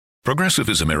Progressive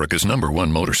is America's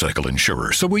 #1 motorcycle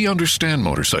insurer, so we understand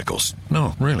motorcycles.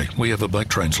 No, really, we have a bike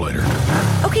translator.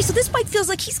 Okay, so this bike feels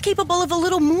like he's capable of a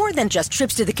little more than just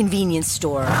trips to the convenience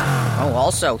store. Oh,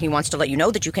 also, he wants to let you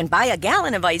know that you can buy a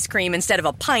gallon of ice cream instead of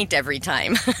a pint every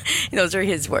time. Those are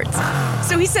his words.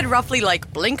 So he said roughly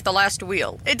like, blink the last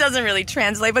wheel. It doesn't really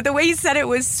translate, but the way he said it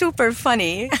was super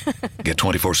funny. Get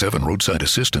 24/7 roadside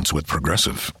assistance with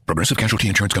Progressive. Progressive Casualty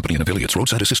Insurance Company and Affiliates.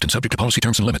 Roadside assistance subject to policy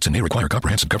terms and limits and may require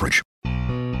comprehensive coverage.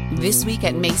 This week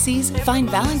at Macy's, find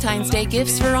Valentine's Day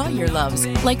gifts for all your loves,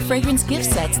 like fragrance gift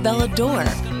sets they'll adore.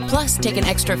 Plus, take an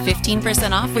extra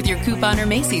 15% off with your coupon or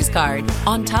Macy's card,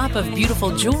 on top of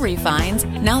beautiful jewelry finds,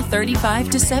 now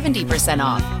 35 to 70%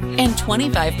 off, and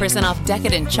 25% off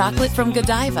decadent chocolate from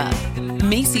Godiva.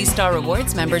 Macy's Star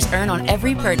Rewards members earn on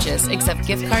every purchase except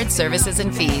gift cards, services,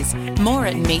 and fees. More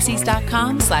at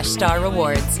Macys.com/Star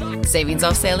Rewards. Savings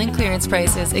off sale and clearance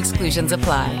prices. Exclusions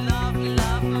apply.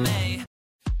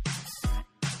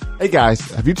 Hey guys,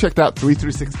 have you checked out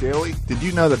 336 Daily? Did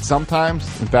you know that sometimes,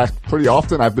 in fact, pretty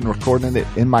often, I've been recording it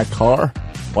in my car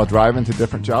while driving to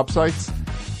different job sites?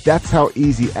 That's how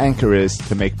easy Anchor is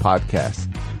to make podcasts.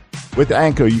 With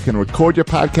Anchor, you can record your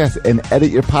podcast and edit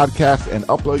your podcast and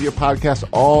upload your podcast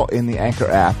all in the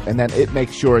Anchor app, and then it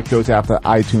makes sure it goes out to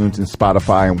iTunes and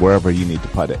Spotify and wherever you need to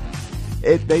put it.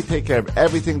 They take care of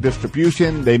everything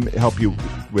distribution. They help you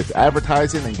with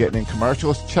advertising and getting in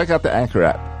commercials. Check out the Anchor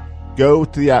app. Go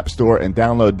to the App Store and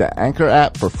download the Anchor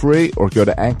app for free, or go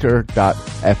to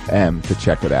anchor.fm to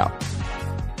check it out.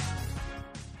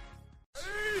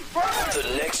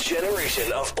 The next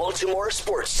generation of Baltimore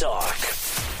sports talk.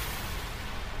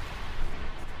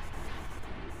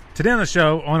 Today on the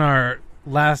show, on our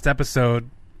last episode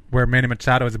where Manny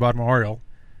Machado is a Baltimore Oriole,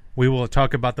 we will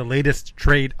talk about the latest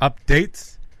trade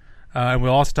updates. And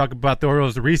we'll also talk about the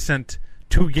Orioles' recent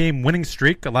 2-game winning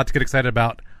streak. A lot to get excited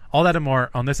about. All that and more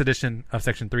on this edition of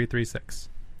Section 336.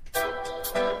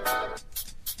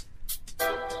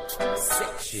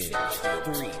 Section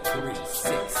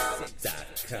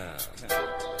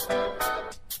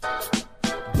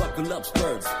 336.com. Buckle up,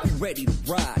 birds, be ready to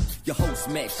ride. Your host,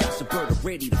 Matt Joshua Bird, are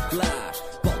ready to fly.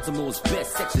 Baltimore's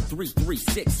best, Section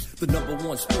 336, the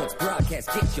 #1 sports broadcast.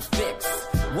 Get your fix.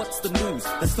 What's the news?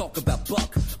 Let's talk about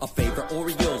Buck, our favorite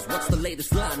Orioles. What's the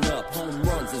latest lineup? Home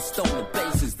runs and stolen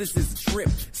bases. This is a trip.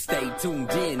 Stay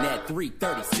tuned in at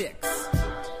 336.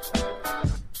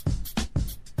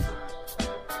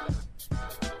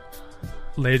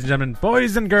 Ladies and gentlemen,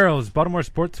 boys and girls, Baltimore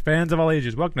sports fans of all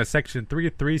ages, welcome to Section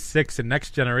 336, the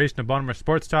next generation of Baltimore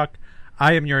sports talk.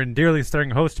 I am your endearingly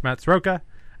stirring host, Matt Soroka.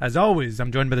 As always,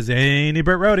 I'm joined by the zany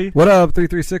Bert Rohde. What up,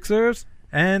 336ers?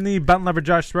 And the button lover,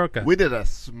 Josh Soroka. We did a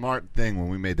smart thing when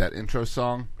we made that intro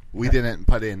song. We didn't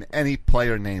put in any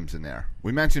player names in there.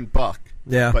 We mentioned Buck,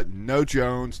 but no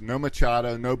Jones, no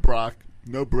Machado, no Brock,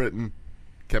 no Britton.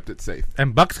 Kept it safe.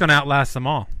 And Buck's going to outlast them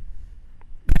all.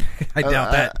 I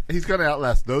doubt that. He's going to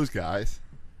outlast those guys.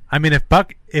 I mean, if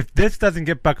this doesn't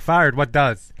get Buck fired, what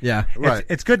does? Yeah. Right.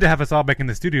 It's good to have us all back in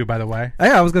the studio, by the way.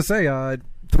 Yeah, I was going to say,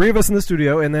 3 of us in the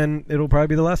studio, and then it'll probably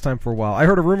be the last time for a while. I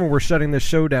heard a rumor we're shutting this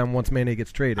show down once Manny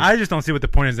gets traded. I just don't see what the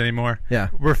point is anymore. Yeah.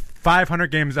 We're 500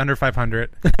 games under 500.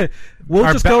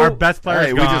 Our best player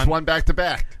is we gone. just won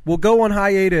back-to-back. We'll go on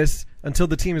hiatus until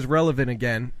the team is relevant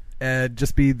again, and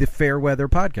just be the fair weather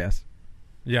podcast.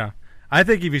 Yeah. I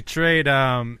think if you trade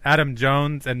Adam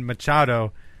Jones and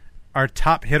Machado, our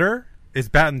top hitter is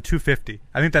batting 250.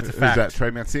 I think that's a fact. Is that Trey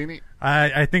Mancini?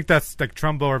 I think that's like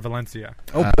Trumbo or Valencia.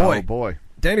 Oh, boy.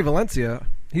 Danny Valencia,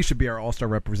 he should be our all-star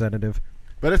representative.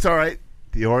 But it's all right.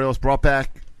 The Orioles brought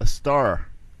back a star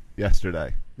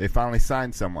yesterday. They finally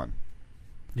signed someone.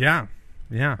 Yeah.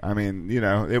 I mean,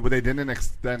 they didn't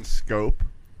extend Scope.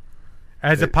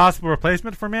 As a possible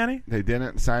replacement for Manny? They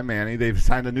didn't sign Manny. They've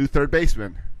signed a new third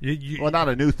baseman. Well, not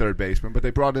a new third baseman, but they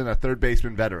brought in a third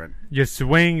baseman veteran. You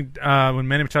swing, when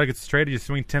Manny Machado gets traded, you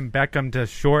swing Tim Beckham to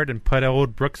short and put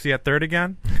old Brooksy at third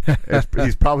again?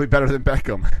 He's probably better than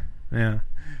Beckham. Yeah.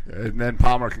 And then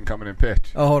Palmer can come in and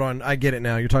pitch. Oh, hold on. I get it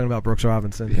now. You're talking about Brooks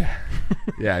Robinson.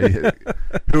 Yeah.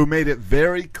 Who made it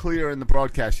very clear in the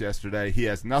broadcast yesterday he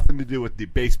has nothing to do with the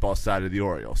baseball side of the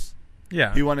Orioles.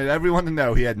 Yeah. He wanted everyone to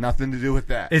know he had nothing to do with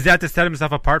that. Is that to set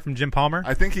himself apart from Jim Palmer?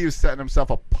 I think he was setting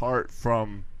himself apart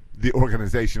from the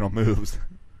organizational moves.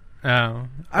 Oh.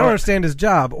 I don't understand his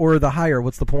job or the hire.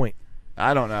 What's the point?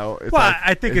 I don't know.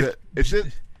 I think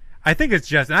I think it's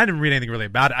just, and I didn't read anything really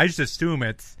about it. I just assume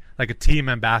it's like a team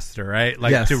ambassador, right?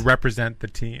 Like to represent the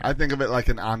team. I think of it like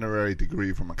an honorary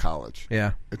degree from a college.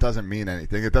 Yeah. It doesn't mean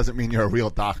anything. It doesn't mean you're a real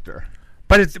doctor.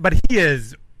 But he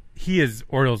is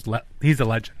Orioles. He's a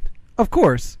legend. Of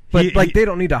course, but He- they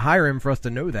don't need to hire him for us to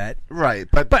know that. Right,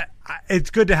 but it's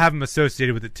good to have him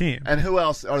associated with the team. and who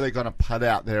else are they going to put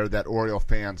out there that Oriole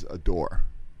fans adore?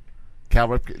 Cal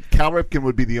Ripken. Cal Ripken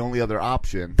would be the only other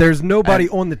option. There's nobody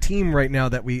And- on the team right now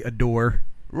that we adore.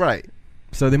 Right.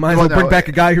 So they might as Well, well bring no, back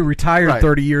a guy who retired Right.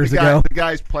 30 years the ago. The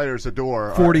guys players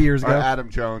adore 40 years are ago. Adam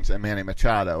Jones and Manny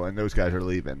Machado, and those guys are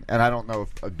leaving. And I don't know if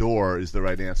adore is the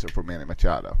right answer for Manny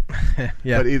Machado.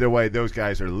 Yeah. But either way, those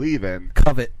guys are leaving.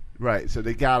 Covet. Right, so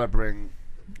they got to bring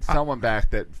someone back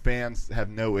that fans have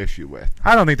no issue with.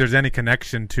 I don't think there's any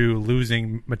connection to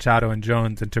losing Machado and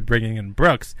Jones and to bringing in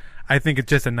Brooks. I think it's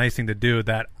just a nice thing to do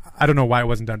that I don't know why it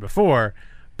wasn't done before.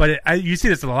 But you see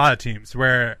this in a lot of teams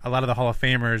where a lot of the Hall of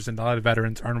Famers and a lot of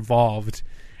veterans are involved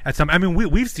at some. I mean,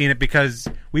 we've seen it because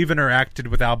we've interacted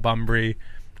with Al Bunbury,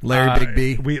 Larry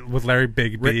Bigby. with Larry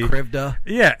Bigby, Rick Krivda.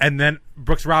 yeah, and then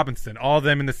Brooks Robinson, all of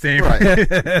them in the same.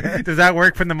 Right. Does that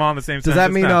work for them all in the same? Does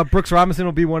that mean Brooks Robinson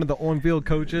will be one of the on-field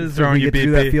coaches when Throwing we you get to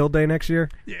do that BP. field day next year?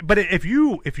 But if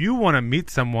you want to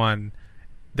meet someone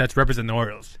that's representing the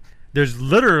Orioles, there's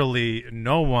literally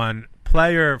no one,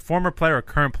 former player or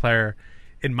current player,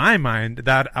 in my mind,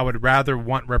 that I would rather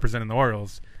want representing the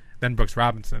Orioles than Brooks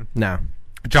Robinson. No.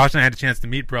 Josh and I had a chance to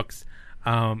meet Brooks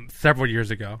several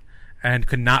years ago, and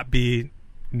could not be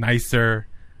nicer.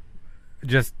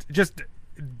 Just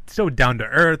so down to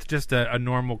earth, just a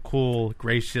normal, cool,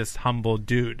 gracious, humble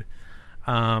dude.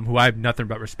 Who I have nothing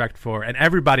but respect for, and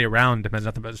everybody around him has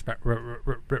nothing but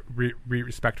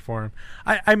respect for him.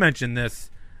 I mentioned this,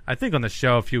 I think, on the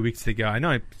show a few weeks ago. I know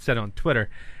I said it on Twitter.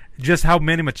 Just how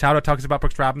Manny Machado talks about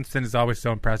Brooks Robinson is always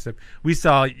so impressive. We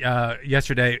saw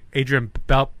yesterday Adrian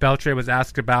Beltre was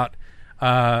asked about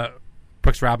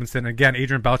Brooks Robinson. Again,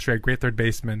 Adrian Beltre, a great third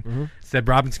baseman, said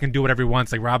Robinson can do whatever he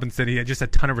wants. Like Robinson, he had just a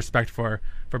ton of respect for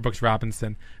Brooks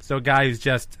Robinson. So a guy who's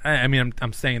just, I mean,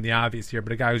 I'm saying the obvious here,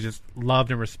 but a guy who's just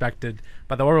loved and respected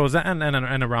by the Orioles and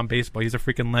around baseball. He's a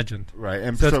freaking legend. Right.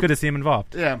 And so it's good to see him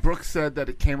involved. Yeah, and Brooks said that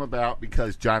it came about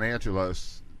because John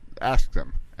Angelos asked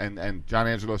him. And John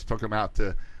Angelos took him out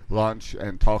to lunch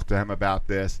and talked to him about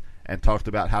this and talked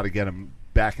about how to get him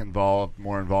back involved,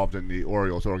 more involved in the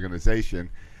Orioles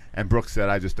organization. And Brooks said,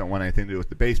 I just don't want anything to do with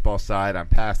the baseball side. I'm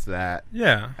past that.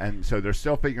 Yeah. And so they're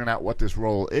still figuring out what this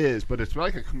role is, but it's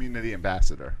like a community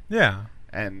ambassador. Yeah.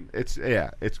 And it's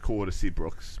cool to see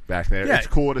Brooks back there. Yeah. It's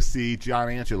cool to see John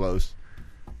Angelos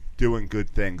doing good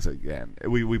things again.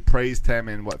 We praised him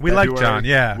in We like February. John,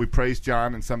 yeah. We praised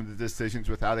John in some of the decisions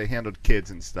with how they handled kids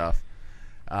and stuff.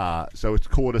 So it's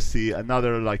cool to see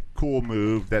another like cool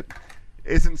move that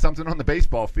isn't something on the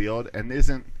baseball field and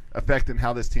isn't affecting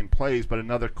how this team plays, but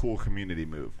another cool community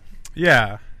move.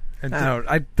 Yeah. And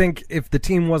I think if the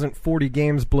team wasn't 40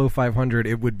 games below 500,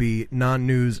 it would be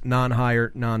non-news,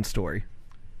 non-hire, non-story.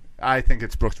 I think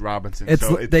it's Brooks Robinson. It's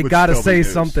so it they would got to still be say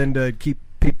news. something to keep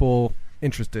people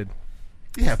interested.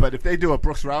 Yeah, but if they do a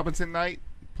Brooks Robinson night,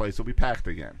 place will be packed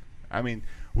again. I mean,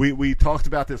 we talked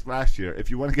about this last year.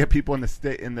 If you want to get people in the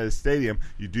stadium,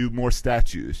 you do more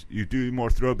statues, you do more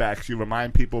throwbacks, you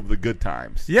remind people of the good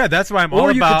times. yeah, that's why I'm all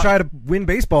Or you about. could try to win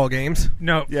baseball games.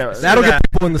 No, Yeah, That'll screw get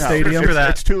that. people in the No, stadium. for that.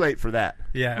 It's too late for that.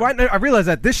 Yeah. Well, I realize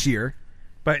that this year.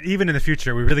 But even in the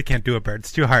future, we really can't do it, Bert.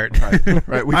 It's too hard.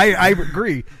 Right? We, I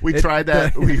agree. we tried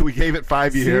that. We gave it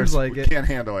 5 years. Seems like we it. can't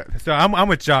handle it. So I'm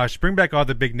with Josh. Bring back all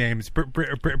the big names.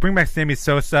 Bring back Sammy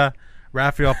Sosa,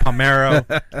 Rafael Palmeiro.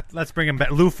 Let's bring him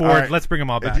back. Lou Ford. All right. Let's bring them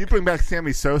all back. If you bring back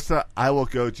Sammy Sosa, I will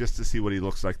go just to see what he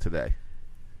looks like today.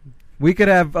 We could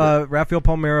have Rafael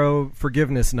Palmeiro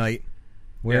forgiveness night,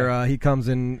 where he comes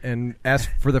in and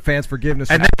asks for the fans' forgiveness.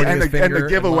 And for then- pointing his And the finger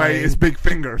giveaway lying. is big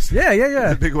fingers. Yeah.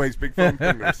 The big way is big foam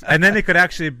fingers. And then they could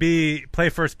actually play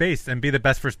first base and be the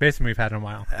best first baseman we've had in a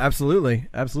while. Absolutely.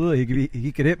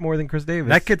 He could hit more than Chris Davis.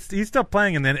 That kid's he's still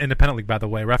playing in the independent league, by the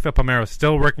way. Rafael Palmeiro is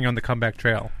still working on the comeback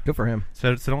trail. Good for him.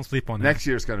 So don't sleep on that. Next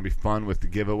year's going to be fun with the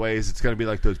giveaways. It's going to be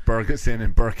like those Bergeson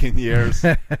and Birkin years.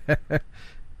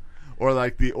 Or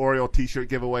like the Oriole T-shirt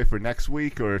giveaway for next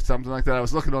week or something like that. I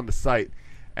was looking on the site,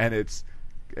 and it's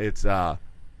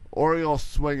Oriole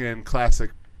Swingin'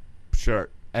 Classic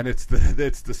shirt, and it's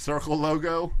the circle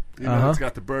logo. You know, it's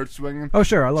got the bird swinging. Oh,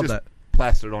 sure. I love Just that.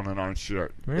 plastered on an orange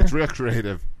shirt. Yeah. It's real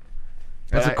creative.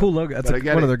 That's And a cool logo. That's but I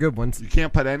get one it. of their good ones. You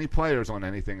can't put any players on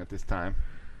anything at this time.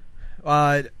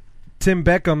 Tim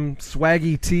Beckham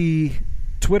Swaggy T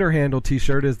Twitter handle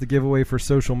T-shirt is the giveaway for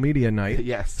social media night.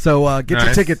 Yes. So get your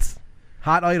Nice. tickets.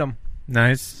 Hot item.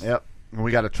 Nice. Yep. And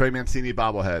we got a Trey Mancini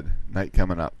bobblehead night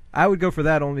coming up. I would go for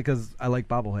that only because I like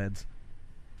bobbleheads,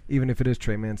 even if it is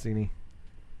Trey Mancini.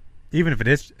 Even if it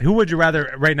is, who would you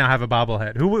rather right now have a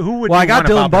bobblehead? Who would? Well, you I got want a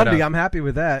Dylan bobblehead Bundy. of? I'm happy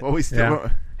with that. Well, we still Yeah.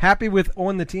 Happy with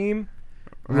on the team.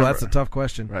 Well, that's a tough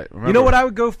question. Right. You know what I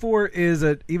would go for is,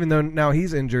 even though now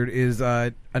he's injured, is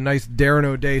a nice Darren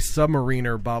O'Day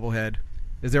Submariner bobblehead.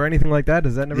 Is there anything like that?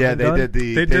 Does that never been done?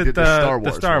 They did the Star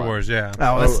Wars. The Star one. Wars, yeah.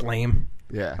 Oh, that's lame.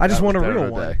 Yeah. I just that want a was real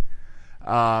Darren one.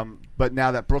 O'Day. But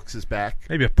now that Brooks is back,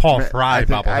 Maybe a Paul Fry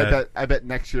bobblehead. I bet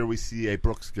next year we see a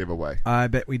Brooks giveaway. I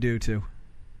bet we do too.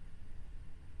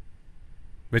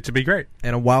 Which would be great.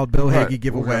 And a Wild Bill Hagee Right.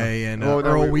 giveaway and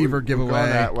Earl Weaver giveaway. We've gone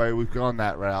that way. We've gone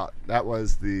that route. That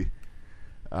was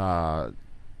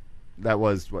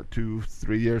what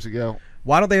 2-3 years ago.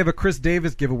 Why don't they have a Chris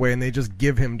Davis giveaway and they just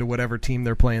give him to whatever team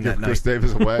they're playing Give that Chris night?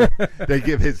 Davis away. They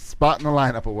give his spot in the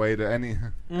lineup away to any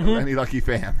lucky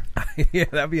fan. Yeah,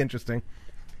 that'd be interesting.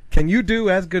 Can you do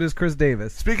as good as Chris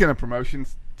Davis? Speaking of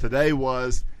promotions, today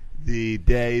was the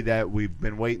day that we've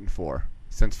been waiting for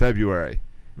since February.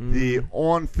 The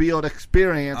on-field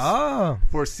experience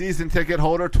for season ticket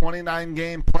holder,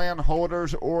 29-game plan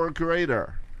holders or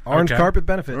greater. Orange carpet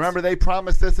benefits. Remember, they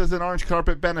promised this as an orange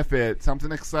carpet benefit,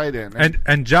 something exciting.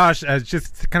 And Josh, as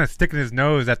just kind of sticking his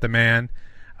nose at the man,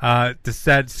 just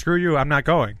said, "Screw you, I'm not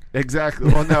going."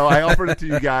 Exactly. Well, no, I offered it to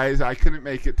you guys. I couldn't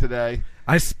make it today.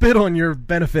 I spit on your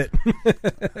benefit.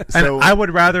 And I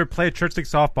would rather play church league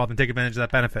softball than take advantage of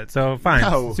that benefit. So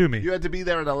fine, sue me. You had to be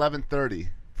there at 11:30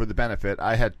 for the benefit.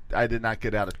 I did not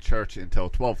get out of church until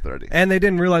 12:30. And they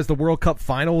didn't realize the World Cup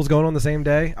final was going on the same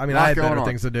day. I mean, I had better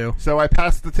things to do. So I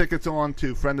passed the tickets on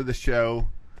to friend of the show,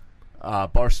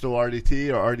 Barstool RDT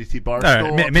or RDT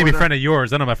Barstool. Maybe Twitter. friend of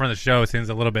yours. I don't know. My friend of the show seems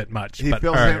a little bit much. He but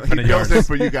fills in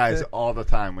for you guys all the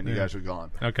time when you guys are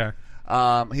gone. Okay.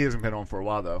 He hasn't been on for a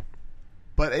while though.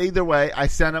 But either way, I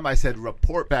sent him. I said,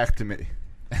 report back to me.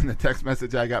 And the text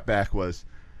message I got back was,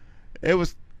 it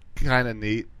was kind of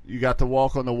neat. You got to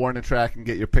walk on the warning track and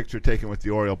get your picture taken with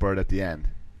the Oriole bird at the end.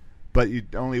 But you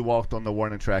only walked on the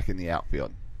warning track in the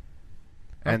outfield.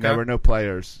 And there were no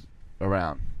players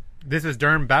around. This is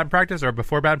during bad practice or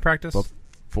before bad practice?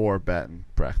 Before batting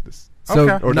practice. So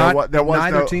Okay.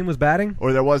 neither team was batting?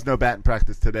 Or there was no batting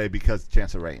practice today because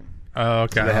chance of rain. Oh,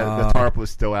 okay. So the tarp was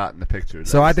still out in the picture.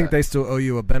 So I think they still owe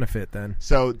you a benefit then.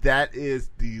 So that is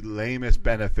the lamest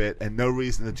benefit and no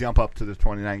reason to jump up to the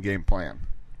 29-game plan.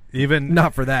 Even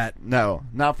Not for that. No,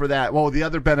 not for that. Well, the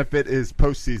other benefit is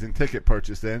postseason ticket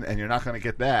purchasing, and you're not going to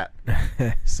get that.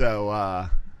 So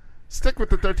stick with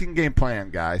the 13-game plan,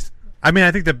 guys. I mean,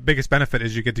 I think the biggest benefit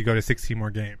is you get to go to 16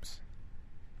 more games.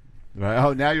 Right.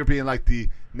 Oh, now you're being like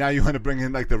now you want to bring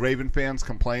in like the Raven fans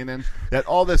complaining that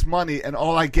all this money and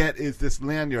all I get is this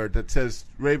lanyard that says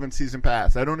Raven season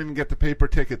pass. I don't even get the paper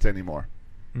tickets anymore.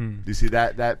 Do you see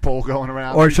that poll going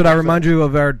around? Or should I remind you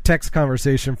of our text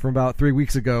conversation from about 3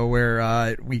 weeks ago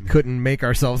where we couldn't make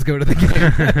ourselves go to the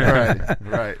game?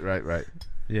 Right.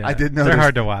 Yeah, I did notice they're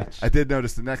hard to watch. I did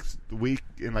notice the next week,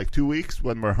 in like 2 weeks,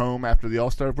 when we're home after the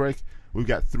All-Star break, we've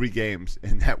got 3 games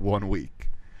in that 1 week.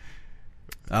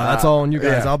 That's all on you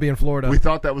guys. Yeah. I'll be in Florida. We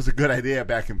thought that was a good idea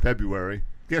back in February.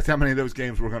 Guess how many of those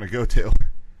games we're going to go to?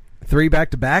 3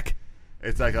 back-to-back?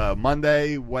 It's like a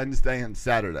Monday, Wednesday, and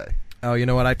Saturday. Oh, you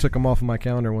know what? I took them off of my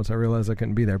calendar once I realized I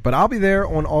couldn't be there. But I'll be there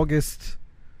on August.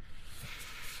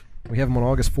 We have them on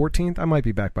August 14th. I might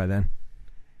be back by then.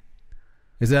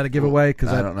 Is that a giveaway? Because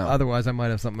I don't know. Otherwise, I might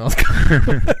have something else.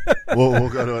 We'll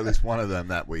go to at least one of them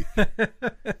that week.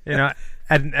 You know,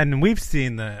 and we've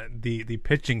seen the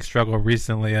pitching struggle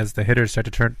recently as the hitters start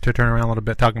to turn around a little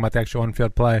bit, talking about the actual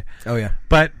on-field play. Oh yeah.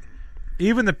 But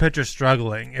even the pitchers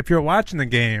struggling. If you're watching the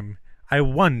game, I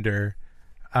wonder,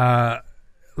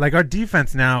 like our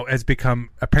defense now has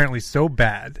become apparently so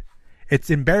bad.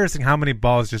 It's embarrassing how many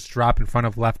balls just drop in front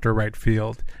of left or right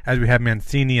field as we have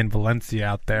Mancini and Valencia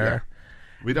out there. Yeah.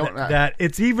 We don't that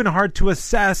it's even hard to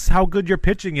assess how good your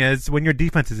pitching is when your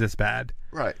defense is this bad.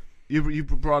 Right. You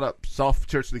brought up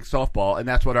church league softball, and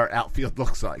that's what our outfield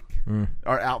looks like.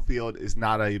 Our outfield is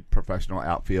not a professional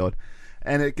outfield,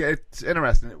 and it's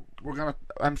interesting.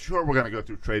 I'm sure we're gonna go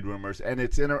through trade rumors, and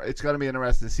it's gonna be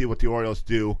interesting to see what the Orioles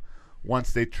do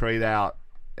once they trade out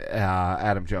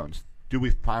Adam Jones. Do we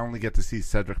finally get to see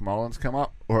Cedric Mullins come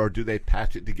up, or do they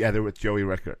patch it together with Joey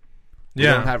Rickert? We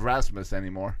don't have Rasmus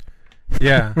anymore.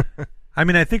 Yeah. I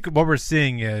mean, I think what we're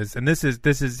seeing is, and this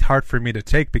is hard for me to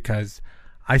take because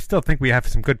I still think we have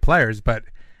some good players, but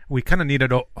we kind of need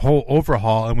a whole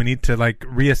overhaul, and we need to like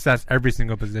reassess every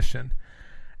single position.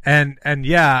 And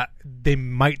yeah, they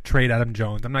might trade Adam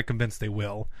Jones. I'm not convinced they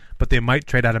will, but they might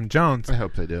trade Adam Jones. I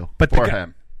hope they do. But for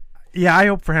him. Yeah, I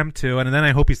hope for him too, and then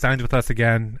I hope he signs with us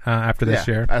again after this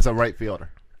year as a right fielder.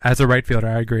 As a right fielder,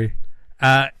 I agree.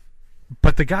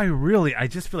 But the guy really, I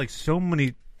just feel like so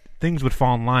many things would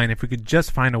fall in line if we could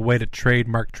just find a way to trade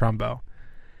Mark Trumbo.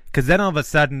 Because then all of a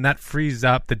sudden that frees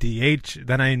up the DH.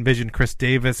 Then I envision Chris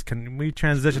Davis. Can we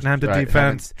transition him to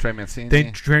defense? Trey Mancini.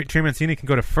 Then Trey Mancini can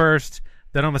go to first.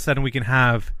 Then all of a sudden we can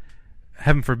have,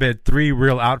 heaven forbid, 3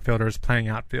 real outfielders playing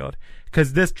outfield.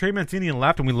 Because this Trey Mancini in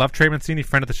left, and we love Trey Mancini,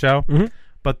 friend of the show,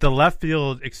 but the left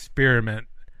field experiment,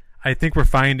 I think we're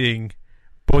finding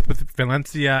both with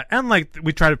Valencia and like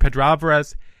we tried with Pedro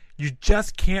Alvarez, you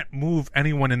just can't move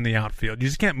anyone in the outfield. You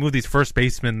just can't move these first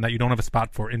basemen that you don't have a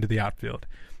spot for into the outfield.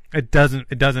 It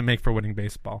doesn't make for winning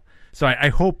baseball. So I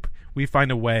hope we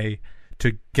find a way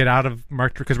to get out of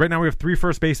Mark, because right now we have 3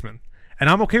 first basemen. And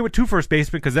I'm okay with 2 first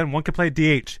basemen because then one can play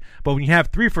DH. But when you have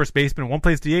 3 first basemen and one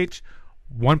plays DH,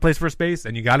 one plays first base,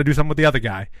 and you got to do something with the other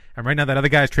guy. And right now that other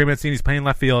guy is Trey Mancini. He's playing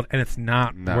left field, and it's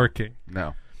not working.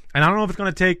 No. And I don't know if it's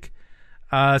going to take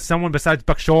someone besides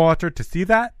Buck Showalter to see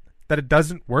that it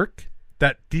doesn't work,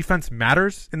 that defense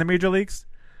matters in the major leagues.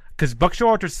 Because Buck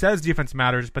Showalter says defense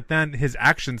matters, but then his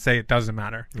actions say it doesn't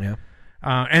matter. Yeah.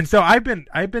 And so I've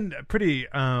been pretty.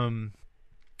 I'm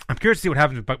curious to see what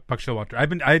happens with Buck Showalter.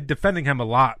 I'm defending him a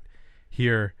lot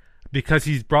here because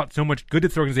he's brought so much good to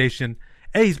this organization.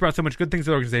 A, he's brought so much good things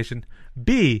to the organization.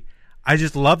 B, I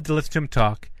just love to listen to him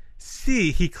talk.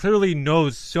 C, he clearly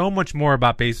knows so much more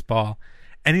about baseball,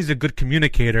 and he's a good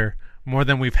communicator more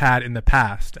than we've had in the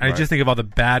past. Right. I just think of all the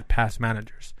bad past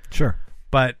managers. Sure.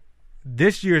 But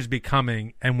this year's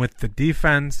becoming, and with the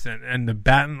defense and the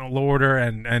batting order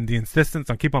and the insistence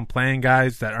on keep on playing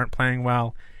guys that aren't playing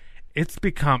well, it's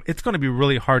going to be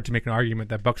really hard to make an argument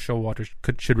that Buck Showalter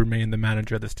should remain the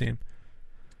manager of this team.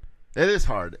 It is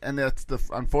hard, and that's the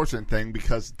unfortunate thing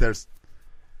because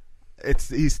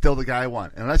he's still the guy I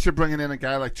want. Unless you're bringing in a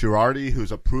guy like Girardi,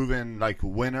 who's a proven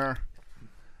winner,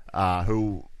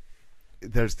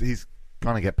 he's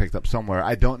going to get picked up somewhere.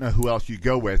 I don't know who else you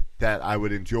go with that I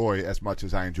would enjoy as much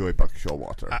as I enjoy Buck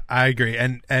Showalter. I agree,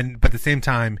 but at the same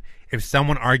time, if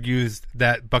someone argues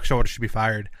that Buck Showalter should be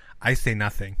fired, I say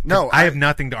nothing. No, I have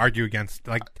nothing to argue against.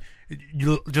 Like,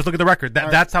 you just look at the record.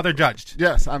 That's how they're judged.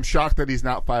 Yes, I'm shocked that he's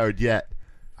not fired yet.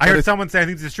 I heard someone say, I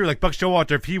think this is true, like Buck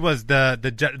Showalter, if he was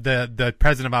the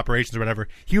president of operations or whatever,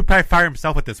 he would probably fire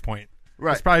himself at this point.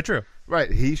 Right. That's probably true.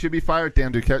 Right. He should be fired.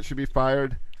 Dan Duquette should be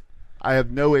fired. I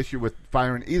have no issue with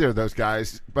firing either of those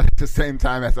guys, but at the same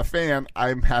time, as a fan,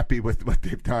 I'm happy with what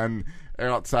they've done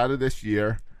outside of this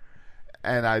year,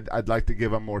 and I'd like to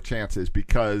give them more chances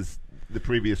because the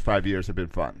previous 5 years have been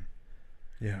fun.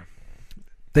 Yeah.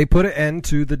 They put an end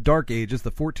to the dark ages,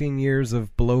 the 14 years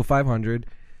of below 500,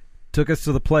 took us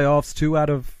to the playoffs 2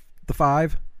 out of the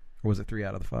 5, or was it 3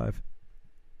 out of the 5?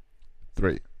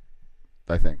 3,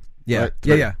 I think. Yeah, right?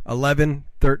 yeah.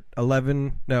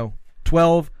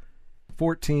 12,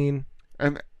 14,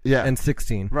 and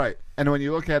 16. Right. And when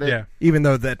you look at it, even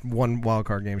though that one wild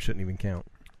card game shouldn't even count.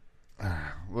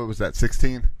 What was that,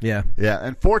 16? Yeah. Yeah,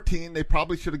 and 14, they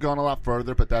probably should have gone a lot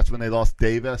further, but that's when they lost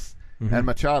Davis and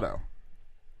Machado.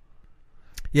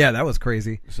 Yeah, that was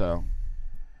crazy. So,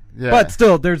 yeah. But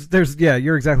still, there's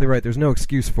you're exactly right. There's no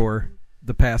excuse for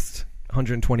the past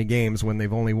 120 games when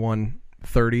they've only won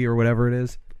 30 or whatever it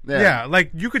is. Yeah,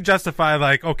 like you could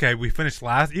justify okay, we finished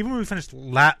last. Even when we finished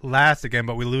last again,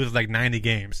 but we lose 90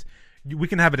 games. We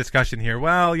can have a discussion here.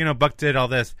 Well, Buck did all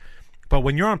this. But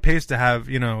when you're on pace to have,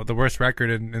 the worst record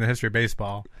in the history of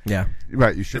baseball. Yeah.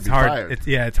 Right, you should be hard. fired.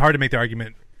 It's hard to make the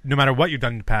argument, no matter what you've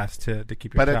done in the past, to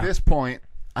keep your job. But at this point,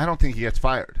 I don't think he gets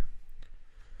fired.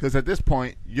 Because at this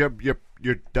point, you're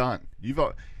done.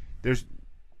 You're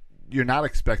not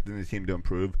expecting the team to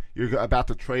improve. You're about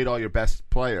to trade all your best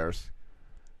players.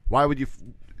 Why would you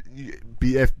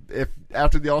be if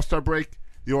after the All-Star break,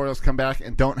 the Orioles come back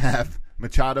and don't have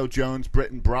Machado, Jones,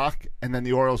 Britton, Brock, and then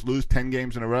the Orioles lose 10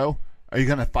 games in a row? Are you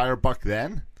going to fire Buck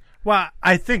then? Well,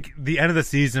 I think the end of the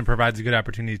season provides a good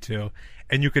opportunity to,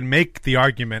 and you can make the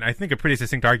argument, I think a pretty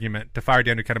succinct argument, to fire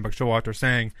Dan Duquette and Buck Showalter,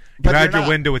 saying you had your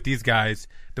window with these guys.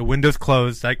 The window's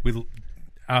closed.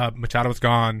 Machado's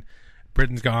gone,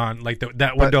 Britton's gone.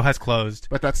 That window has closed.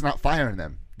 But that's not firing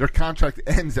them. Their contract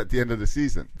ends at the end of the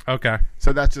season. Okay.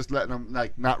 So that's just letting them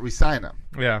not re-sign them.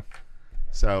 Yeah.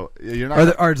 So you're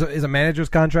not. Is a manager's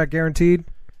contract guaranteed?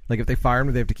 Like if they fire him,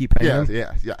 do they have to keep paying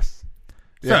him? Yes.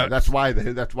 Yeah, that's why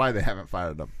they haven't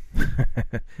fired them.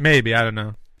 Maybe, I don't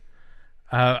know.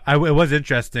 It was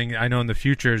interesting. I know in the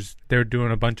futures they're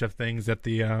doing a bunch of things at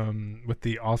the with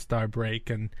the All-Star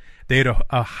break, and they had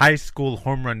a high school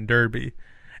home run derby,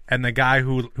 and the guy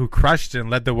who crushed and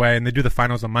led the way, and they do the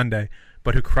finals on Monday,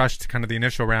 but who crushed kind of the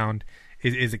initial round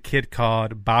is a kid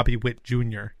called Bobby Witt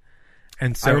Jr.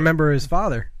 And so I remember his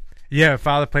father. Yeah,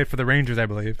 father played for the Rangers, I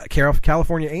believe.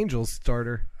 California Angels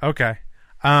starter. Okay.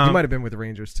 He might have been with the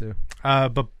Rangers too.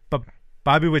 But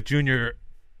Bobby Witt Jr.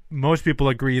 most people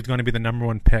agree is going to be the number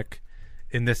one pick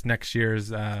in this next year's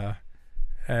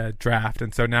draft.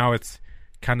 And so now it's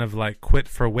kind of like quit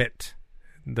for wit,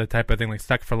 the type of thing, like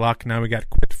stuck for luck. Now we got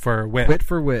quit for wit. Quit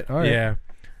for wit. All right. Yeah.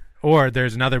 Or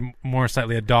there's another more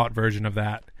slightly adult version of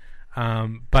that.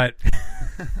 But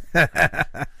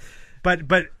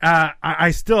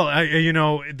I still,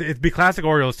 it'd be classic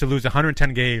Orioles to lose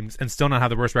 110 games and still not have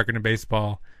the worst record in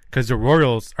baseball, because the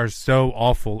Royals are so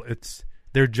awful.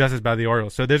 They're just as bad as the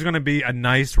Orioles. So there's going to be a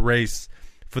nice race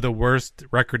for the worst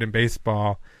record in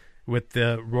baseball with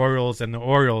the Royals and the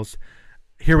Orioles.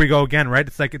 Here we go again, right?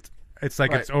 It's like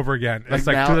Right. it's over again. Like It's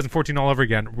like now- 2014 all over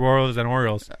again. Royals and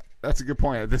Orioles. That's a good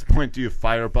point. At this point, do you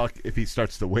fire Buck if he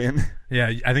starts to win?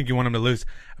 Yeah, I think you want him to lose.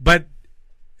 But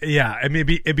yeah, I mean,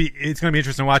 it's going to be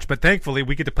interesting to watch. But thankfully,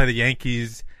 we get to play the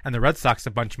Yankees and the Red Sox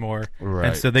a bunch more, Right.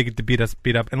 and so they get to beat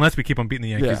up unless we keep on beating the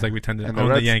Yankees like we tend to And own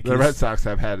the Yankees. The Red Sox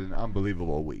have had an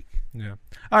unbelievable week. Yeah.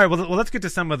 All right. Well, let's get to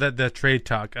some of the trade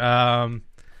talk.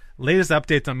 Latest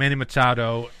updates on Manny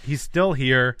Machado. He's still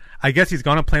here. I guess he's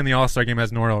going to play in the All-Star game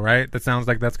as an Oriole, right? That sounds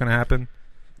like that's going to happen.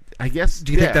 I guess.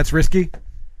 Do you think that's risky?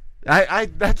 I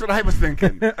that's what I was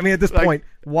thinking. I mean, at this Like, point,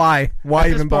 why? At Why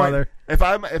this even point, bother? If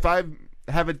I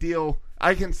have a deal,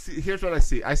 I can see. Here's what I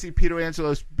see. I see Peter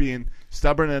Angelos being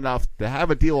stubborn enough to have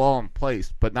a deal all in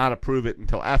place, but not approve it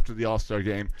until after the All-Star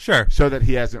game. Sure. So that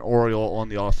he has an Oriole on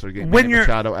the All-Star game. When Manny you're-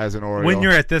 Machado as an Oriole. When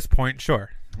you're at this point, sure.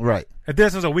 right. If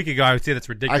this was a week ago, I would say that's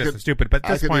ridiculous and stupid. But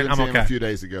at I this could point, even I'm see him okay. a few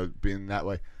days ago being that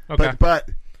way. Okay. But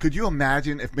could you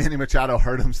imagine if Manny Machado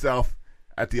hurt himself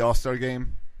at the All-Star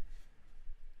game?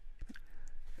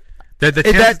 The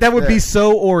chance- That would be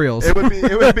so Orioles. It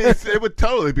would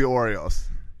totally be Orioles.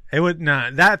 It would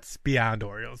not. That's beyond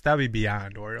Orioles. That would be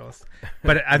beyond Orioles.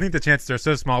 But I think the chances are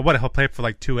so small. What, he'll play for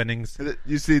like 2 innings?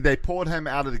 You see, they pulled him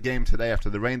out of the game today after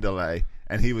the rain delay,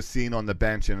 and he was seen on the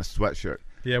bench in a sweatshirt.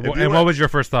 Yeah. If Well, you and were- what was your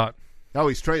first thought? No,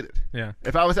 he's traded. Yeah.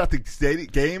 If I was at the stadium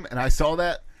game and I saw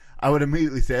that, I would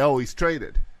immediately say, "Oh, he's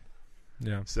traded."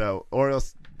 Yeah. So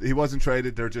Orioles, he wasn't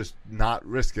traded. They're just not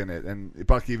risking it. And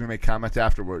Buck even made comments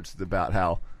afterwards about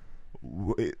how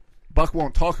Buck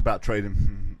won't talk about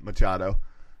trading Machado,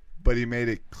 but he made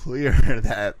it clear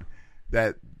that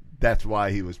that's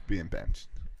why he was being benched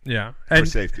Yeah. for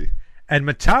safety. And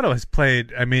Machado has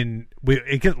played. I mean,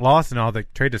 it gets lost in all the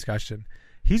trade discussion.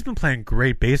 He's been playing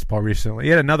great baseball recently.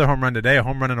 He had another home run today, a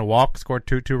home run and a walk, scored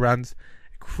two runs.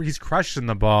 He's crushing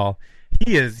the ball.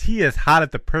 He is hot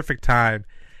at the perfect time.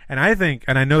 And I think,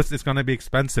 and I know it's going to be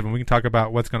expensive, and we can talk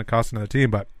about what's going to cost another team,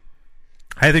 but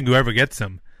I think whoever gets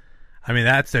him, I mean,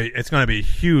 it's going to be a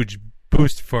huge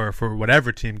boost for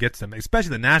whatever team gets him,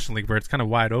 especially the National League where it's kind of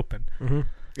wide open. Mm-hmm.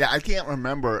 Yeah, I can't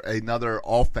remember another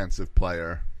offensive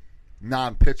player,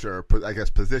 non-pitcher, I guess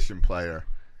position player,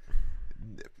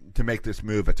 to make this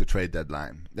move at the trade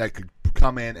deadline that could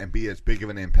come in and be as big of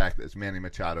an impact as Manny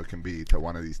Machado can be to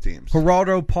one of these teams.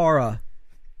 Geraldo Parra.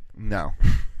 No.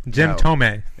 Jim No.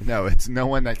 Tomei. No, it's no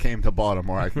one that came to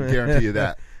Baltimore. I can guarantee you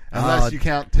that. Unless you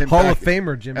count Tim Hall Beckham. of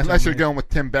Famer Jim Unless Tomei. you're going with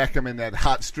Tim Beckham and that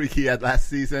hot streak he had last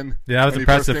season. Yeah, that was when he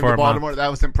first impressive came for to him, Baltimore. huh? That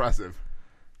was impressive.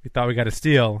 We thought we got a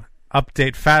steal.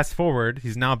 Update, fast forward,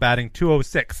 he's now batting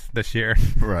 .206 this year.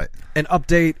 Right. An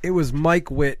update, it was Mike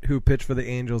Witt who pitched for the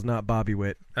Angels, not Bobby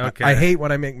Witt. Okay. I hate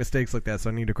when I make mistakes like that, so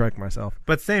I need to correct myself.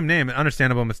 But same name,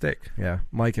 understandable mistake. Yeah,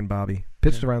 Mike and Bobby.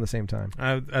 Pitched around the same time.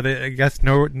 Are they, I guess,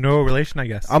 no relation, I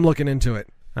guess. I'm looking into it.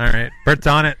 All right. Bert's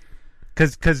on it.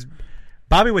 Because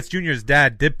Bobby Witt Jr.'s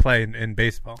dad did play in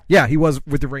baseball. Yeah, he was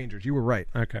with the Rangers. You were right.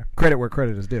 Okay. Credit where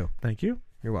credit is due. Thank you.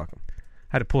 You're welcome.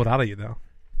 Had to pull it out of you, though.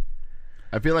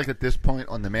 I feel like at this point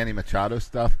on the Manny Machado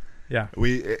stuff, Yeah.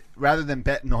 rather than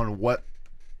betting on what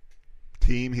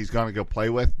team he's going to go play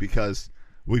with, because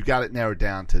we've got it narrowed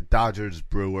down to Dodgers,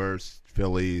 Brewers,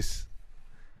 Phillies.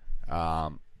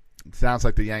 It sounds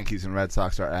like the Yankees and Red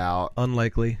Sox are out.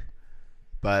 Unlikely.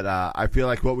 But I feel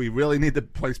like what we really need to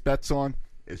place bets on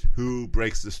is who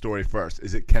breaks the story first.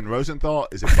 Is it Ken Rosenthal?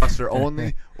 Is it Buster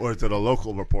Olney? Or is it a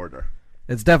local reporter?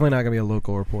 It's definitely not going to be a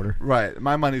local reporter. Right.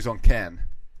 My money's on Ken.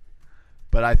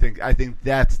 But I think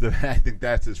that's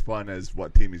as fun as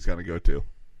what team he's going to go to.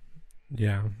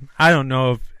 Yeah. I don't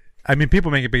know if... I mean,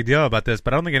 people make a big deal about this,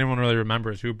 but I don't think anyone really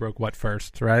remembers who broke what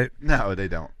first, right? No, they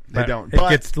don't. They don't. It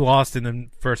gets lost in the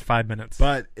first 5 minutes.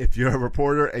 But if you're a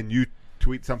reporter and you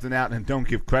tweet something out and don't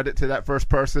give credit to that first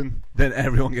person, then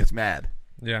everyone gets mad.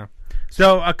 Yeah.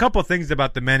 So a couple things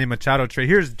about the Manny Machado trade.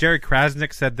 Here's Jerry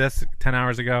Krasnick said this 10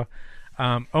 hours ago.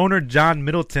 Owner John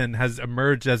Middleton has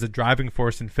emerged as a driving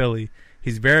force in Philly.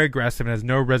 He's very aggressive and has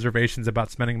no reservations about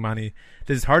spending money.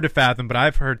 This is hard to fathom, but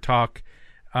I've heard talk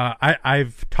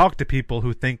I've talked to people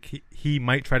who think he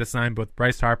might try to sign both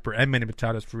Bryce Harper and Manny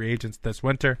Machado as free agents this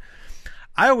winter.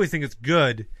 I always think it's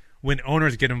good when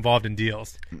owners get involved in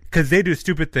deals because they do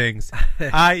stupid things,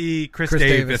 i.e. Chris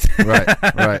Davis.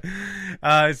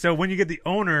 Right. So when you get the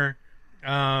owner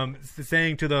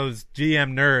saying to those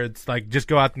GM nerds, like, just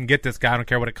go out and get this guy, I don't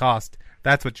care what it costs,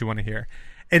 that's what you want to hear.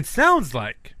 It sounds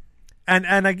like,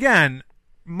 and again,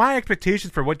 my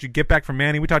expectations for what you get back from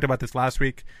Manny, we talked about this last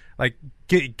week, like,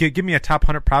 give me a top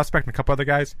 100 prospect and a couple other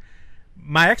guys.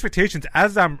 My expectations,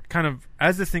 as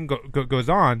this thing goes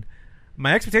on,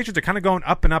 my expectations are kind of going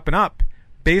up and up and up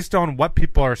based on what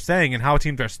people are saying and how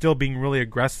teams are still being really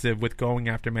aggressive with going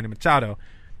after Manny Machado.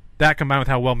 That combined with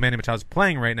how well Manny Machado is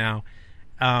playing right now,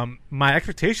 my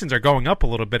expectations are going up a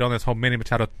little bit on this whole Manny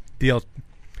Machado deal.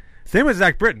 Same with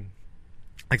Zach Britton.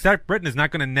 Like, Zach Britton is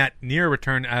not going to net near a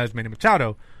return as Manny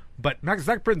Machado, but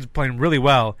Zach Britton's playing really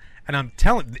well, and I'm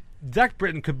telling Zach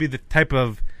Britton could be the type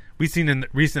of, we've seen in the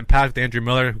recent past with Andrew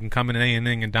Miller, who can come in any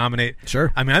inning and dominate.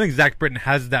 Sure. I mean, I think Zach Britton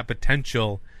has that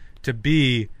potential to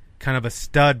be kind of a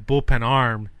stud bullpen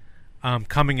arm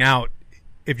coming out.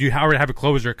 If you already have a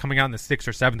closer coming out in the 6th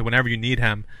or 7th, whenever you need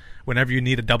him, whenever you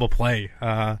need a double play,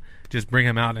 just bring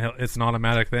him out, and it's an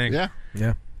automatic thing.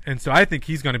 Yeah. And so I think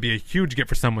he's going to be a huge get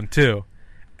for someone too.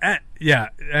 And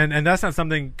that's not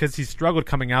something, because he struggled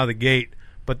coming out of the gate,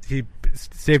 but he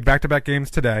saved back-to-back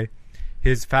games today.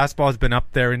 His fastball has been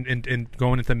up there in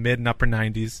going into mid and upper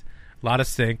 90s, a lot of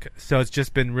sink. So it's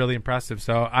just been really impressive.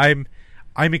 So I'm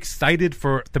excited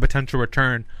for the potential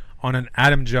return on an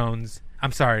Adam Jones.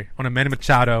 I'm sorry, on a Manny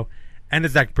Machado and a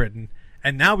Zach Britton.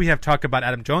 And now we have talked about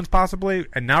Adam Jones possibly,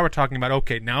 and now we're talking about,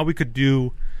 okay, now we could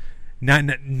do.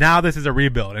 Now this is a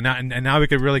rebuild, and now we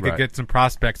could really get some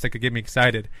prospects that could get me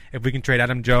excited if we can trade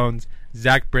Adam Jones,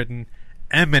 Zach Britton,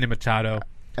 and Manny Machado.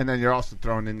 And then you're also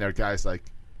throwing in there guys like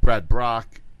Brad Brock,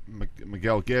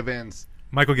 Miguel Givens,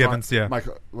 Michael Givens,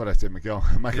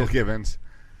 Michael Givens.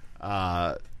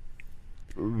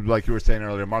 Like you were saying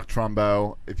earlier, Mark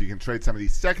Trumbo. If you can trade some of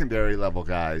these secondary level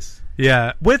guys.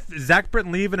 Yeah, with Zach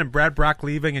Britton leaving and Brad Brock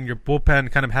leaving, and your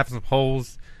bullpen kind of having some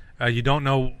holes. You don't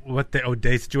know what the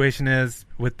O'Day situation is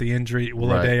with the injury.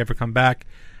 Will O'Day ever come back?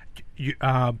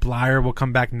 Blyer will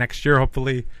come back next year,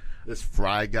 hopefully. This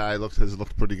Fry guy has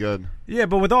looked pretty good. Yeah,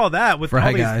 but with all that, with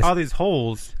all these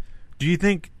holes, do you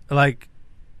think, like,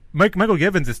 Michael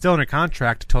Givens is still under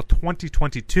contract until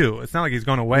 2022? It's not like he's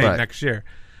going away next year.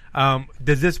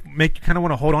 Does this make you kind of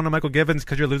want to hold on to Michael Givens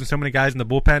because you're losing so many guys in the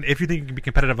bullpen? If you think you can be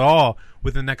competitive at all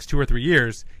within the next 2 or 3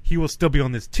 years, he will still be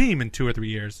on this team in 2 or 3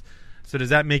 years. So does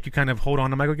that make you kind of hold on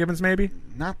to Michael Givens maybe?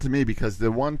 Not to me, because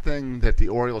the one thing that the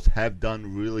Orioles have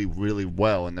done really, really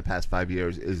well in the past 5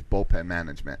 years is bullpen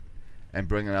management and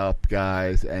bringing up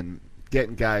guys and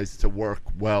getting guys to work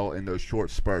well in those short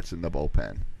spurts in the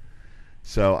bullpen.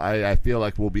 So I feel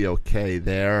like we'll be okay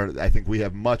there. I think we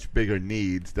have much bigger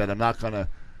needs that I'm not gonna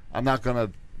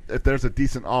if there's a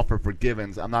decent offer for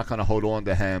Givens, I'm not gonna hold on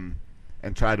to him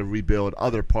and try to rebuild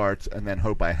other parts and then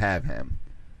hope I have him.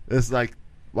 It's like,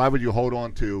 why would you hold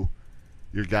on to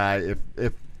your guy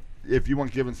if you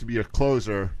want Givens to be your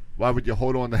closer? Why would you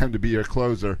hold on to him to be your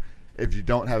closer if you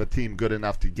don't have a team good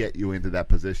enough to get you into that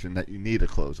position that you need a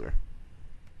closer?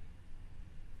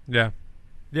 Yeah,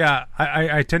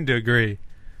 I tend to agree,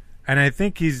 and I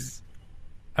think he's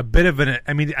a bit of an.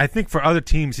 I mean, I think for other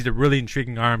teams, he's a really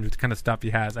intriguing arm with the kind of stuff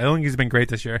he has. I don't think he's been great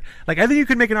this year. Like, I think you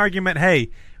could make an argument, hey,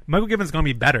 Michael Givens is going to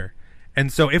be better.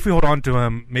 And so if we hold on to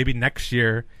him, maybe next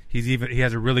year he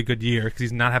has a really good year because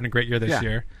he's not having a great year this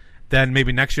year. Then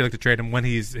maybe next year I'd like to trade him when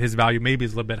his value maybe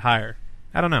is a little bit higher.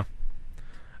 I don't know.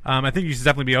 I think you should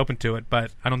definitely be open to it,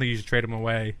 but I don't think you should trade him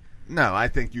away. No, I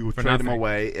think you would trade him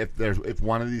away if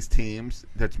one of these teams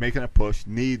that's making a push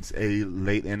needs a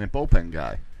late inning bullpen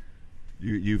guy.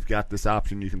 You've got this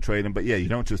option, you can trade him, but you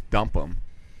don't just dump him.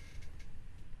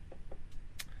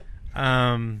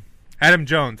 Adam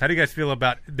Jones, how do you guys feel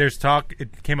about? There's talk.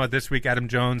 It came out this week. Adam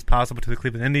Jones possible to the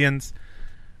Cleveland Indians.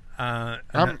 A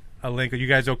link. Are you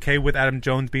guys okay with Adam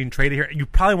Jones being traded here? You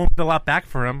probably won't get a lot back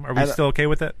for him. Are we still okay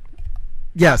with it?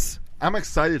 Yes, I'm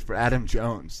excited for Adam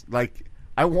Jones. Like,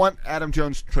 I want Adam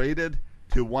Jones traded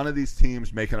to one of these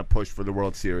teams making a push for the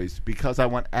World Series because I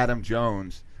want Adam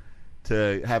Jones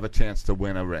to have a chance to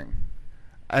win a ring.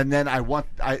 And then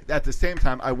at the same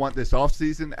time, I want this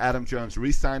offseason Adam Jones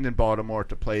re-signed in Baltimore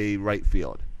to play right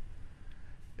field.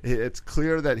 It's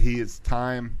clear that he's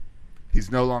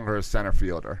no longer a center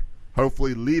fielder.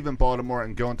 Hopefully leaving Baltimore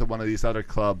and going to one of these other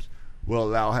clubs will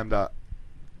allow him to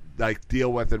like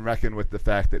deal with and reckon with the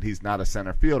fact that he's not a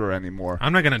center fielder anymore.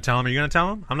 I'm not going to tell him. Are you going to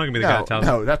tell him? I'm not going to be the guy that tells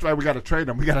him. No, that's why we got to trade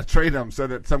him. We got to trade him so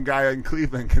that some guy in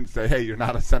Cleveland can say, hey, you're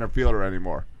not a center fielder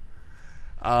anymore.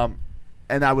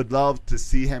 And I would love to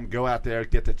see him go out there,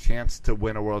 get the chance to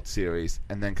win a World Series,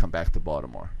 and then come back to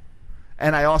Baltimore.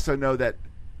 And I also know that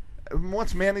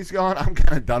once Manny's gone, I'm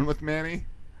kind of done with Manny.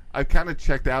 I've kind of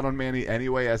checked out on Manny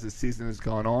anyway as the season has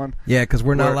gone on. Yeah, because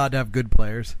we're not allowed to have good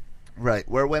players. Right.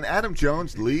 Where when Adam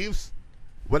Jones leaves,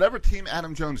 whatever team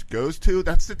Adam Jones goes to,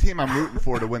 that's the team I'm rooting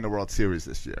for to win the World Series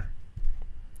this year.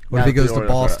 What if he goes to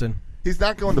Boston? He's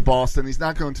not going to Boston. He's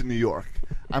not going to New York.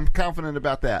 I'm confident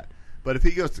about that. But if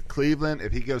he goes to Cleveland,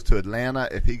 if he goes to Atlanta,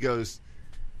 if he goes,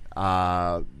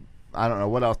 I don't know,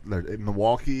 what else,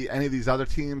 Milwaukee, any of these other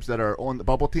teams that are on the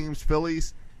bubble teams,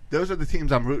 Phillies, those are the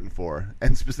teams I'm rooting for,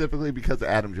 and specifically because of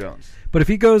Adam Jones. But if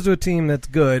he goes to a team that's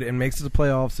good and makes it to the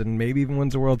playoffs and maybe even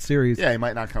wins a World Series, yeah, he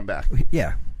might not come back.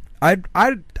 Yeah, I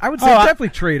would say definitely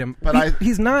trade him. But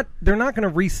he's not. They're not going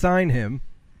to re-sign him.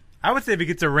 I would say if he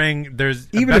gets a ring, there's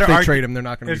even if they trade him, they're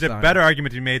not going to. There's a better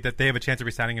argument to be made that they have a chance of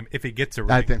re-signing him if he gets a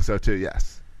ring. I think so too.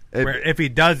 Yes. Where if he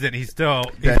doesn't, he's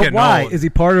but getting why old. Is he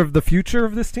part of the future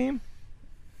of this team?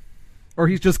 Or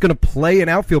he's just going to play an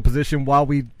outfield position while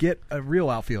we get a real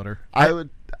outfielder?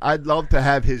 I'd love to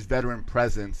have his veteran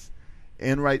presence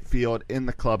in right field in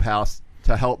the clubhouse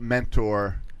to help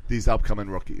mentor these upcoming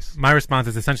rookies. My response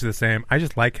is essentially the same. I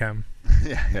just like him.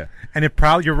 Yeah. And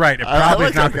you're right. It I probably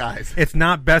like is not, those guys. It's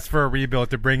not best for a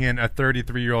rebuild to bring in a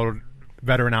 33-year-old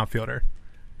veteran outfielder.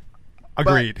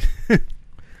 Agreed.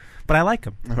 But I like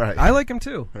him. Right. I like him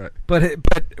too. Right.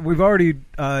 But we've already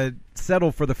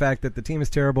settled for the fact that the team is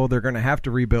terrible. They're going to have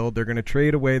to rebuild. They're going to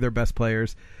trade away their best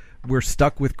players. We're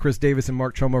stuck with Chris Davis and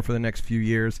Mark Trumbo for the next few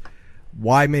years.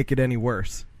 Why make it any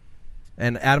worse?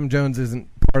 And Adam Jones isn't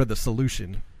part of the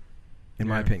solution, in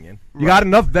my opinion. You got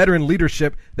enough veteran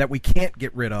leadership that we can't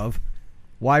get rid of.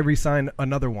 Why re-sign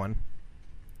another one?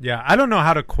 Yeah, I don't know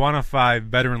how to quantify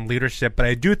veteran leadership, but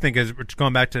I do think, as we're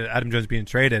going back to Adam Jones being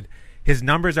traded, his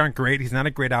numbers aren't great. He's not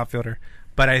a great outfielder.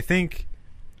 But I think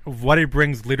what he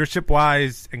brings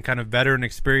leadership-wise and kind of veteran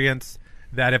experience,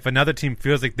 that if another team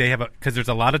feels like they have because there's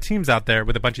a lot of teams out there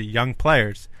with a bunch of young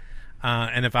players,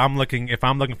 and if I'm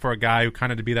looking for a guy who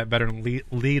kind of to be that veteran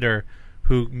leader,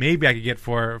 who maybe I could get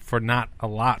for not a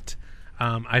lot,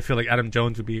 I feel like Adam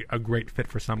Jones would be a great fit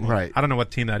for someone. Right. I don't know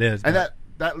what team that is. And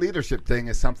that leadership thing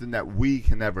is something that we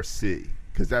can never see.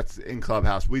 Because that's in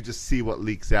clubhouse. We just see what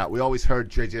leaks out. We always heard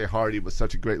J.J. Hardy was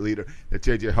such a great leader that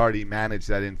J.J. Hardy managed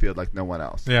that infield like no one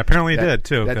else. Yeah, apparently he did,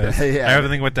 too.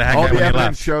 Everything went to heck all when the he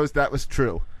evidence left. shows that was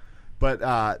true. But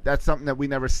that's something that we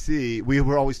never see. We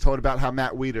were always told about how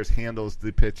Matt Wieters handles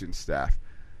the pitching staff.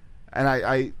 And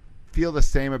I feel the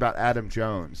same about Adam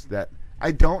Jones, that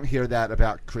I don't hear that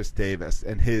about Chris Davis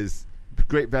and his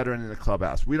great veteran in the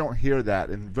clubhouse. We don't hear that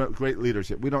in great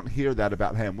leadership. We don't hear that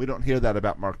about him. We don't hear that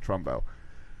about Mark Trumbo.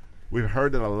 We've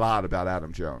heard it a lot about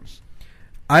Adam Jones.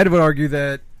 I would argue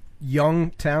that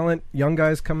young talent, young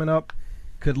guys coming up,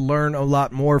 could learn a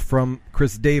lot more from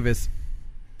Chris Davis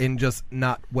in just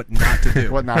what not to do.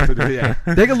 What not to do, yeah.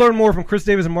 They could learn more from Chris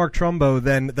Davis and Mark Trumbo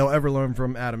than they'll ever learn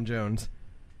from Adam Jones.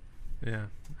 Yeah.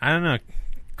 I don't know.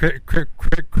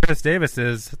 Chris Davis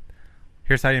is,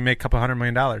 here's how you make a couple $100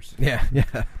 million.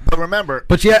 Yeah. But remember.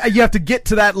 But you have to get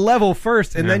to that level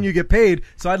first, and then you get paid.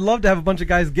 So I'd love to have a bunch of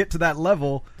guys get to that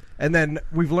level. And then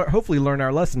we've hopefully learned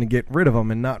our lesson to get rid of him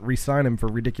and not re-sign him for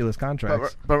ridiculous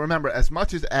contracts. But remember, as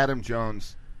much as Adam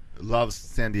Jones loves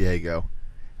San Diego,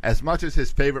 as much as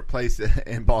his favorite place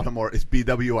in Baltimore is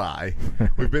BWI,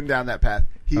 we've been down that path,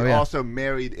 he also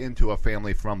married into a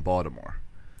family from Baltimore.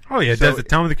 Oh, yeah, does a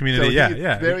ton of the community.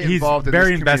 So he's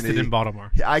very invested in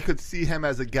Baltimore. I could see him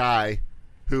as a guy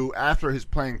who, after his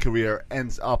playing career,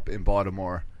 ends up in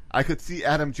Baltimore. I could see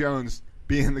Adam Jones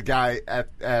being the guy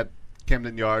at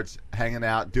Camden Yards, hanging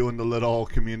out, doing the little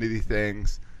community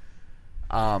things.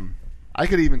 I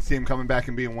could even see him coming back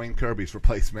and being Wayne Kirby's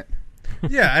replacement.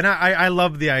 Yeah, and I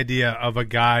love the idea of a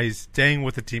guy staying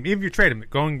with the team. Even if you trade him,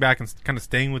 going back and kind of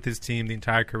staying with his team the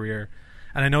entire career.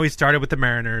 And I know he started with the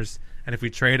Mariners, and if we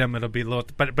trade him, it'll be a little.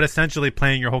 But essentially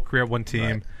playing your whole career at one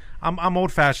team. Right. I'm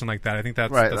old fashioned like that. I think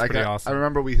that's pretty awesome. I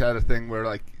remember we had a thing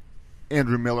where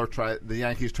Andrew Miller the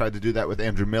Yankees tried to do that with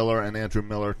Andrew Miller, and Andrew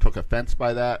Miller took offense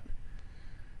by that.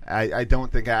 I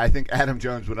think Adam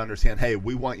Jones would understand, hey,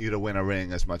 we want you to win a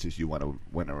ring as much as you want to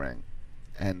win a ring.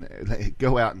 And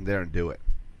go out in there and do it.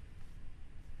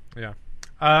 Yeah.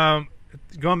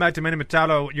 Going back to Manny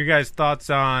Machado, your guys' thoughts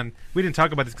on... We didn't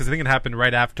talk about this because I think it happened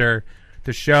right after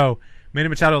the show. Manny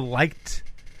Machado liked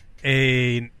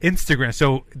an Instagram.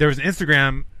 So there was an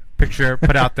Instagram picture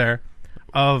put out there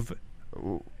of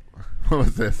What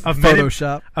was this?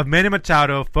 Photoshop of Manny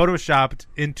Machado photoshopped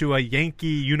into a Yankee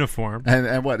uniform.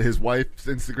 And what, his wife's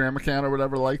Instagram account or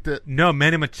whatever liked it? No,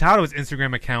 Manny Machado's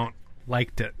Instagram account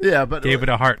liked it. Yeah, but gave it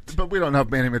a heart. But we don't know if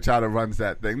Manny Machado runs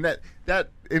that thing. That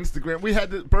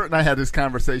Instagram, Bert and I had this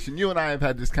conversation. You and I have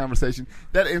had this conversation.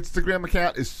 That Instagram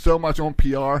account is so much on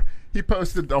PR. He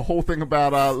posted the whole thing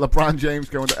about LeBron James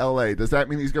going to L.A. Does that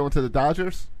mean he's going to the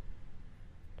Dodgers?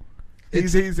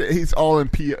 He's all in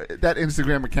PR. That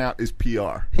Instagram account is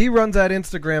PR. He runs that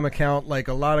Instagram account like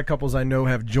a lot of couples I know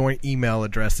have joint email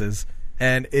addresses,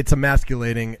 and it's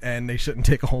emasculating, and they shouldn't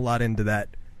take a whole lot into that.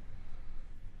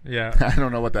 Yeah. I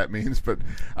don't know what that means, but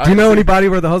do you know anybody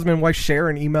where the husband and wife share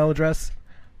an email address?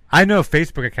 I know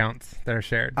Facebook accounts that are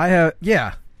shared. I have,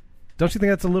 yeah. Don't you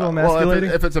think that's a little emasculating?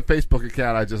 Well, if it's a Facebook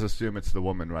account, I just assume it's the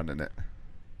woman running it.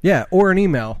 Yeah, or an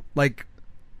email. Like,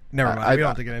 never mind. We don't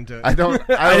have to get into it. I don't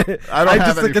I have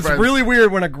just any think it's friends. really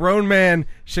weird when a grown man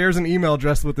shares an email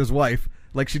address with his wife.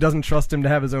 Like she doesn't trust him to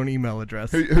have his own email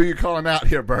address. Who you calling out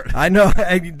here, Bert? I know.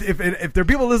 If there are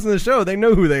people listening to the show, they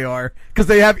know who they are because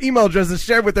they have email addresses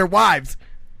shared with their wives,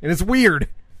 and it's weird.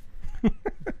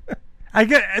 I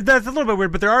get that's a little bit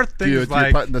weird, but there are things do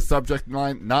you put in the subject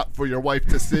line, not for your wife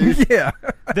to see? Yeah.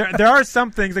 there are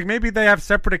some things, like maybe they have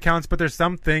separate accounts, but there's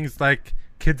some things like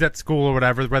kids at school or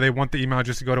whatever where they want the email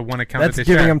just to go to one account. That's that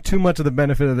they giving share. them too much of the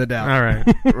benefit of the doubt. All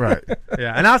right. Right.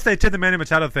 Yeah, and I'll say to the Manny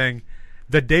Machado thing,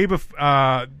 the day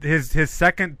before his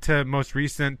second to most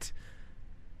recent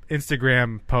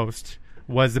Instagram post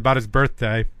was about his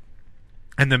birthday,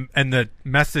 and the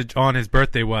message on his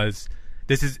birthday was,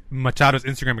 this is Machado's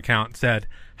Instagram account, said,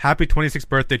 "Happy 26th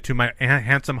birthday to my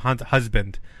handsome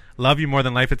husband. Love you more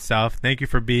than life itself. Thank you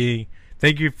for being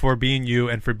you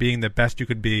and for being the best you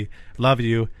could be. Love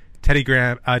you, teddy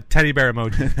bear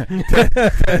emoji."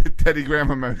 Teddy Graham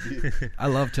emoji. I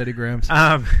love Teddy Grahams.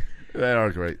 They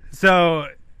are great. So,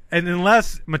 and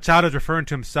unless Machado's referring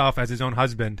to himself as his own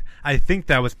husband, I think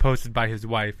that was posted by his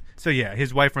wife. So yeah,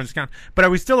 his wife runs the account. But are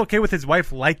we still okay with his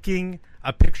wife liking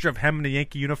a picture of him in a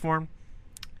Yankee uniform?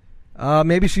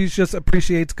 Maybe she just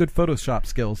appreciates good Photoshop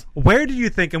skills. Where do you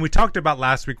think, and we talked about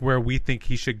last week where we think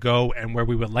he should go and where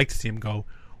we would like to see him go,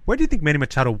 where do you think Manny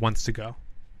Machado wants to go?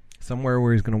 Somewhere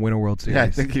where he's going to win a World Series. Yeah, I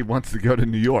think he wants to go to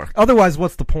New York. Otherwise,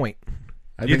 what's the point?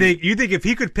 You think if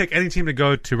he could pick any team to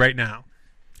go to right now,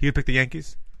 he would pick the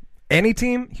Yankees? Any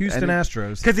team? Houston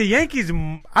Astros. Because the Yankees,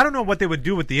 I don't know what they would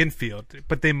do with the infield,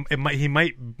 but he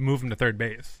might move him to third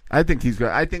base. I think he's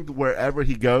going. I think wherever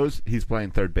he goes, he's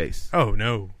playing third base. Oh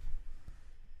no.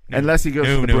 Unless he goes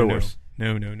to the Brewers.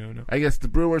 No. I guess the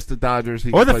Brewers, the Dodgers,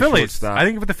 or the Phillies. I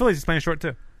think with the Phillies, he's playing short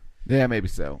too. Yeah, maybe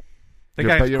so. They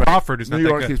got Crawford, who's not New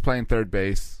York, that good. he's playing third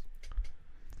base.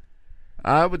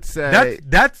 I would say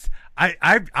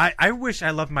I wish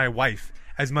I loved my wife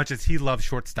as much as he loves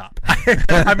shortstop.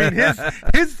 I mean,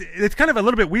 his it's kind of a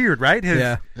little bit weird, right?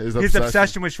 His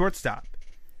obsession with shortstop.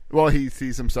 Well, he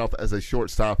sees himself as a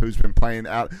shortstop who's been playing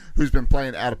out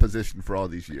of position for all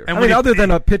these years. And I mean, other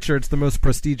than a pitcher, it's the most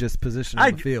prestigious position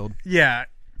in the field. Yeah,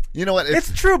 you know what?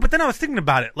 It's true. But then I was thinking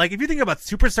about it. Like, if you think about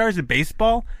superstars in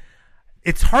baseball,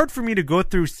 it's hard for me to go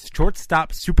through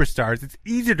shortstop superstars. It's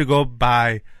easier to go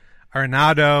by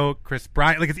Arenado, Chris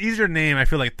Bryant. Like, it's easier to name, I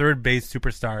feel like, third base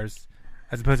superstars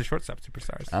as opposed to shortstop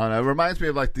superstars. I don't know. It reminds me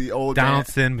of like the old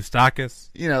Donaldson, Moustakas.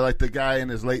 You know, like the guy in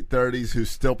his late 30s who's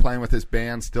still playing with his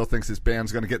band, still thinks his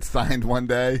band's going to get signed one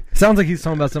day. Sounds like he's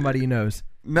talking about somebody he knows.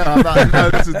 No, I'm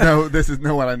not, this is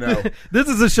no one I know. This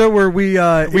is a show where we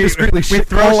discreetly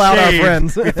throw out our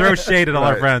friends. We throw shade at all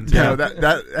our friends. Yeah.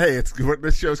 Hey,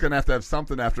 this show's going to have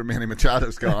something after Manny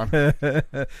Machado's gone.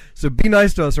 So be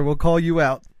nice to us, or we'll call you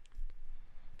out.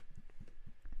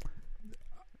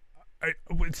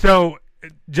 So,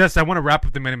 I want to wrap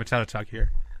up the Manny Machado talk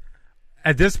here.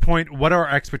 At this point, what are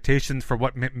our expectations for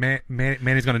what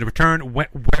Manny's going to return?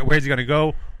 Where's he going to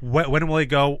go? When will he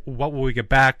go? What will we get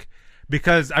back?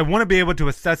 Because I want to be able to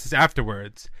assess this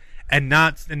afterwards, and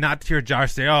not hear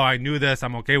Josh say, "Oh, I knew this.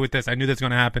 I'm okay with this. I knew this was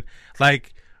going to happen."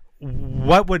 Like,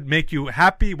 what would make you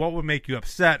happy? What would make you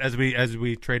upset as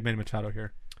we trade Manny Machado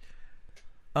here?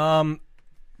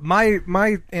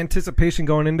 My anticipation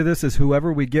going into this is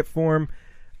whoever we get for him,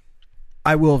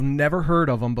 I will have never heard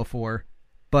of him before,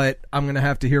 but I'm going to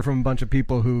have to hear from a bunch of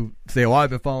people who say, "Oh,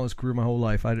 I've been following his career my whole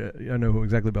life. I know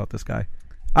exactly about this guy."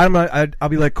 I'll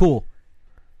be like, "Cool.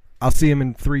 I'll see him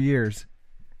in 3 years."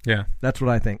 Yeah. That's what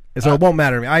I think. So it won't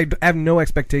matter to me. I have no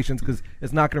expectations because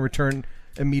it's not going to return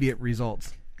immediate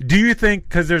results. Do you think,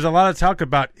 because there's a lot of talk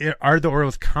about, are the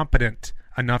Orioles competent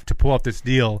enough to pull off this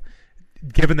deal?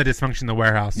 given the dysfunction in the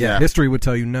warehouse. Yeah, history would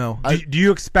tell you no. Do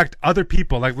you expect other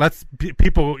people, like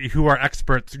people who are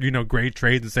experts, grade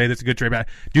trades and say this is a good trade, bad?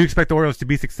 Do you expect the Orioles to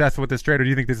be successful with this trade, or do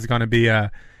you think this is going to be I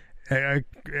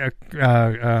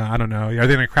don't know? Are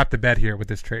they going to crap the bed here with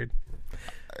this trade?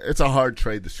 It's a hard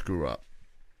trade to screw up.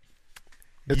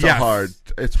 It's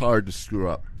hard to screw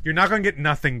up. You're not going to get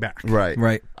nothing back.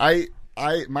 Right.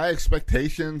 My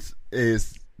expectations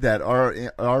is that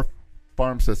our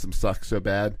farm system sucks so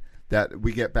bad that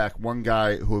we get back one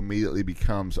guy who immediately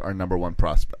becomes our number one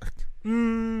prospect.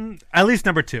 At least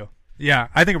number two. Yeah,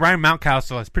 I think Ryan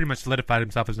Mountcastle has pretty much solidified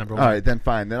himself as number one. All right, then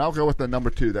fine. Then I'll go with the number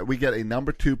two, that we get a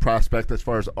number two prospect as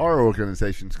far as our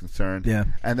organization's concerned. Yeah.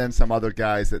 And then some other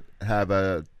guys that have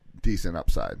a decent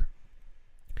upside.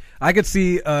 I could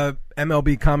see a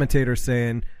MLB commentator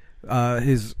saying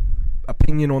his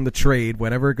opinion on the trade,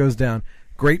 whenever it goes down.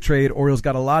 Great trade. Orioles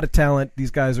got a lot of talent.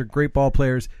 These guys are great ball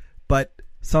players, but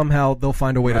somehow they'll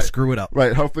find a way to screw it up.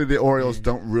 Right. Hopefully the Orioles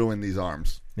don't ruin these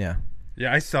arms. Yeah.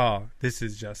 Yeah, I saw, this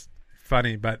is just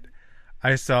funny, but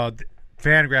I saw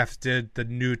Fangraphs did the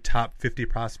new top 50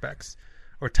 prospects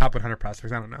or top 100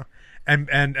 prospects. I don't know. And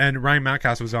Ryan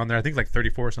Mountcastle was on there. I think like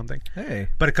 34 or something. Hey.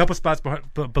 But a couple spots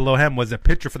below him was a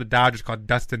pitcher for the Dodgers called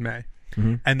Dustin May.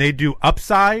 Mm-hmm. And they do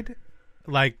upside,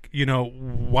 like,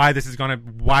 why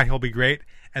he'll be great,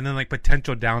 and then like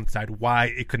potential downside, why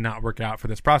it could not work out for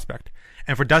this prospect.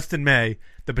 And for Dustin May,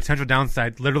 the potential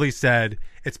downside literally said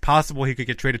it's possible he could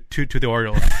get traded to the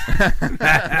Orioles.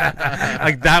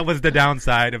 Like that was the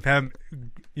downside of him,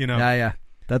 Yeah.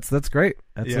 That's great.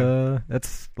 That's a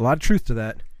lot of truth to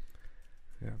that.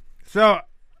 Yeah. So,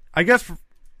 I guess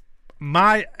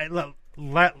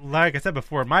like I said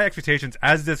before, my expectations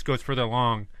as this goes further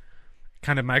along,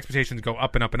 my expectations go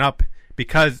up and up and up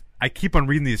because I keep on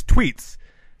reading these tweets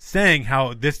saying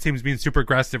how this team's being super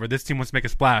aggressive, or this team wants to make a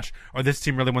splash, or this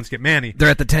team really wants to get Manny.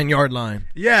 They're at the 10-yard line.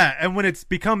 Yeah, and when it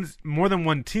becomes more than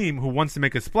one team who wants to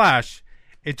make a splash,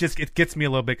 it gets me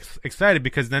a little bit excited,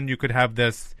 because then you could have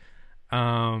this,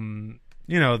 this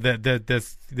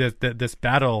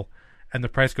battle, and the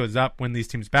price goes up when these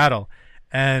teams battle.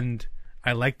 And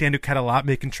I like Dan Duquette a lot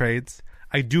making trades.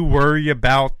 I do worry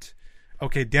about,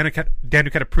 okay, Dan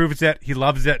Duquette approves it, he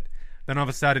loves it. Then all of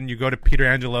a sudden you go to Peter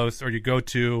Angelos, or you go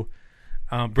to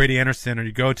Brady Anderson, or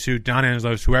you go to Don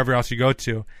Angelos, whoever else you go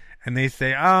to, and they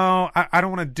say, oh, I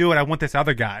don't want to do it. I want this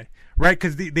other guy, right?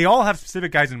 Because they all have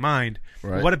specific guys in mind.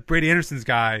 Right. What if Brady Anderson's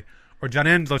guy, or John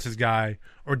Angelos' guy,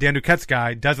 or Dan Duquette's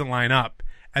guy doesn't line up?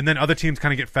 And then other teams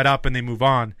kind of get fed up and they move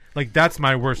on. Like, that's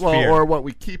my worst fear. Or what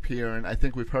we keep hearing, I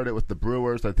think we've heard it with the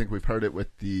Brewers, I think we've heard it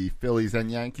with the Phillies and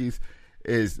Yankees,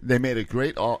 is they made a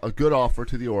good offer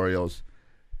to the Orioles,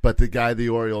 but the guy the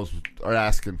Orioles are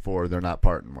asking for, they're not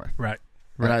parting with. Right.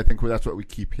 And I think that's what we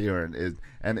keep hearing,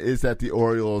 is that the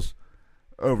Orioles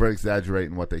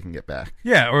over-exaggerating what they can get back.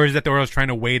 Yeah, or is that the Orioles trying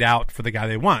to wait out for the guy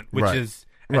they want, which right. is,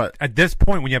 right. At this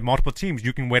point, when you have multiple teams,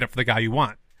 you can wait up for the guy you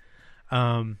want.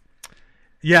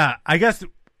 Yeah, I guess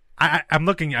I'm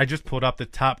looking, I just pulled up the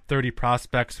top 30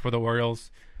 prospects for the Orioles.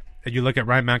 And you look at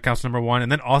Ryan Mountcastle, number 1,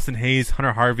 and then Austin Hayes,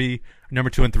 Hunter Harvey, number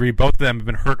 2 and 3. Both of them have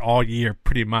been hurt all year,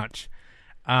 pretty much.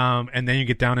 And then you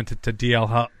get down into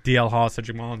DL Hall,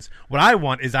 Cedric Mullins. What I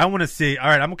want to see, all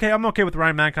right, I'm okay with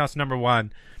Ryan Mountcastle, number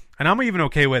 1. And I'm even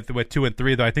okay with 2 and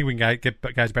 3, though. I think we can get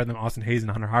guys better than Austin Hayes and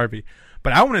Hunter Harvey.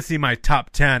 But I want to see my top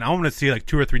 10. I want to see like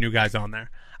 2 or 3 new guys on there.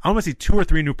 I want to see 2 or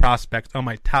 3 new prospects on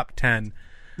my top 10.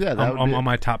 Yeah, on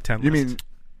my top 10 list. You mean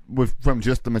from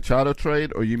just the Machado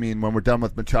trade, or you mean when we're done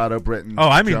with Machado, Britton,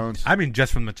 Jones? I mean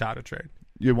just from the Machado trade.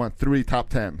 You want 3 top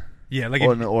 10? Yeah, like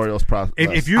on the Orioles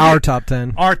prospect. If you our top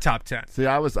 10. Our top 10. See,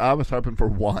 I was hoping for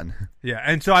 1. Yeah,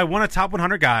 and so I want a top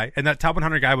 100 guy, and that top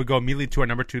 100 guy would go immediately to our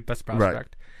number 2 best prospect.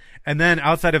 Right. And then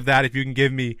outside of that, if you can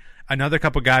give me another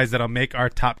couple guys that'll make our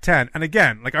top 10, and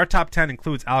again, like our top 10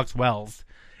 includes Alex Wells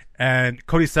and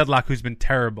Cody Sedlock, who's been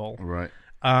terrible. Right.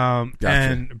 Gotcha.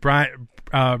 And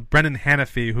Brendan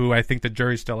Hannafy, who I think the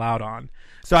jury's still out on.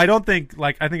 So I don't think,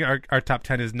 I think our top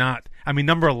 10 is not,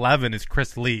 number 11 is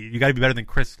Chris Lee. You got to be better than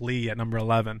Chris Lee at number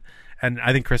 11. And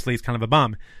I think Chris Lee is kind of a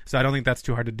bum. So I don't think that's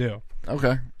too hard to do.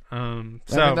 Okay.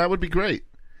 So that would be great.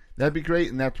 That'd be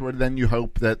great. And that's where then you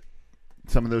hope that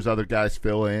some of those other guys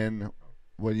fill in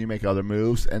when you make other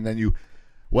moves. And then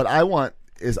what I want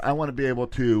is I want to be able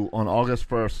to, on August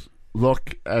 1st,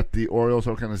 look at the Orioles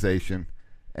organization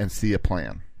and see a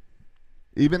plan.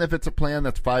 Even if it's a plan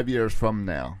that's 5 years from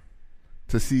now.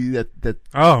 To see that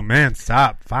oh man,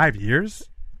 stop! 5 years?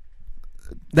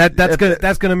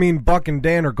 That's gonna mean Buck and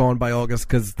Dan are gone by August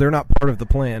because they're not part of the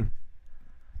plan.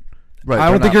 Right,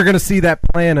 I don't think you're gonna see that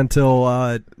plan until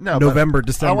November,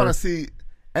 December. I want to see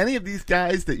any of these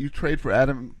guys that you trade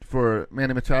for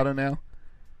Manny Machado now,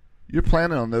 you're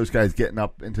planning on those guys getting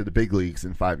up into the big leagues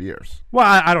in 5 years. Well,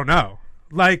 I don't know.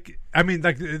 Like, I mean,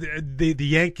 like the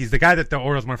Yankees, the guy that the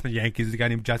Orioles won from the Yankees is a guy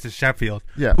named Justice Sheffield,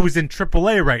 who's in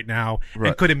AAA right now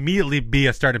and could immediately be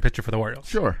a starting pitcher for the Orioles.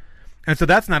 Sure. And so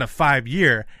that's not a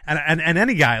 5-year. And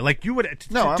any guy, like you would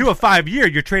do a 5-year,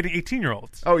 you're trading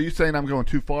 18-year-olds. Oh, are you saying I'm going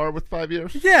too far with 5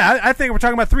 years? Yeah, I think we're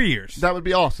talking about 3 years. That would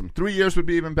be awesome. 3 years would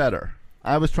be even better.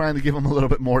 I was trying to give him a little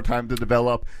bit more time to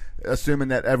develop, assuming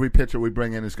that every pitcher we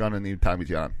bring in is going to need Tommy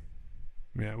John.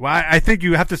 Yeah, well, I think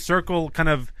you have to circle kind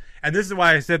of, and this is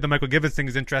why I said the Michael Givens thing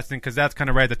is interesting, because that's kind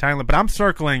of right at the timeline. But I'm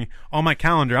circling on my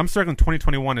calendar, I'm circling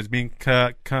 2021 as being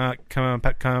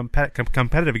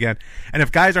competitive again. And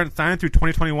if guys aren't signed through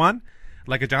 2021,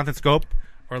 like a Jonathan Scope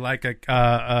or like a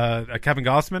Kevin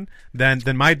Gausman,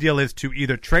 then my deal is to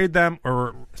either trade them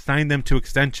or sign them to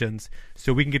extensions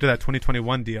so we can get to that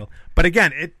 2021 deal. But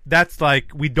again, that's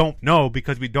like we don't know,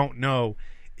 because we don't know,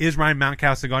 is Ryan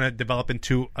Mountcastle going to develop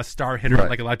into a star hitter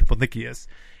like a lot of people think he is?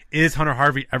 Is Hunter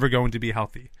Harvey ever going to be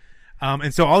healthy?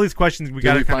 And so all these questions we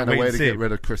got to kind of wait and see. Find a way to get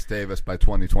rid of Chris Davis by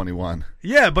 2021.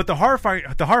 Yeah, but the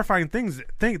horrifying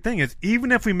thing is,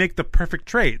 even if we make the perfect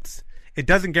trades, it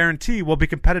doesn't guarantee we'll be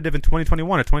competitive in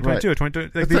 2021 or 2022 or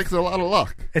 2022. It takes a lot of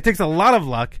luck. It takes a lot of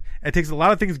luck. It takes a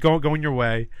lot of things going your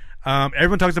way.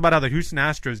 Everyone talks about how the Houston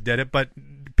Astros did it, but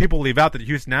people leave out that the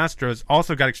Houston Astros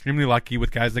also got extremely lucky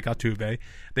with guys like Altuve.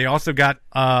 They also got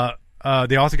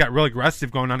real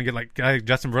aggressive going on and get like guy like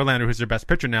Justin Verlander, who's their best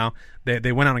pitcher now.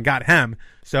 They went out and got him.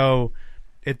 So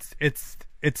it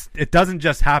doesn't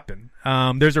just happen.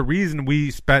 There's a reason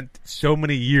we spent so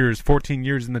many years, 14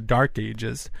 years in the dark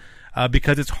ages,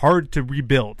 because it's hard to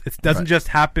rebuild. It doesn't just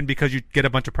happen because you get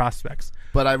a bunch of prospects.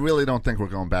 But I really don't think we're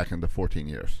going back into 14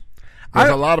 years. There's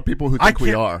a lot of people who think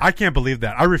we are. I can't believe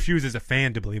that. I refuse as a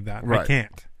fan to believe that. Right. I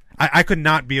can't. I could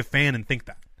not be a fan and think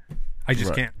that. I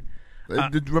just can't.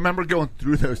 Remember going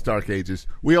through those dark ages?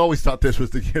 We always thought this was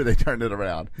the year they turned it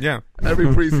around. Yeah. Every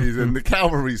preseason, the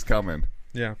cavalry's coming.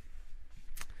 Yeah.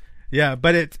 Yeah,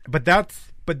 but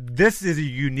this is a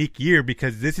unique year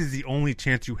because this is the only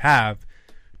chance you have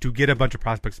to get a bunch of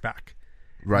prospects back.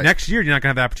 Right. Next year, you're not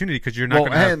going to have the opportunity because you're not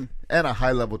going to have... and a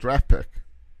high-level draft pick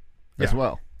as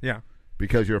well. Yeah.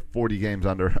 Because you're 40 games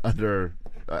out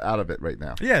of it right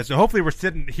now. Yeah, so hopefully we're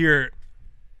sitting here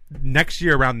next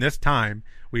year around this time.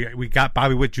 We got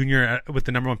Bobby Witt Jr. with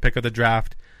the #1 pick of the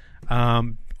draft.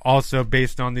 Also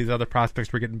based on these other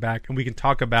prospects we're getting back, and we can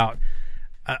talk about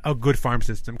a good farm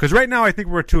system. Because right now I think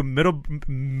we're to a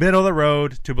middle of the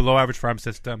road to below average farm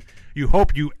system. You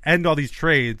hope you end all these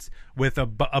trades with a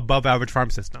above average farm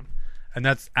system, and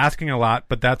that's asking a lot.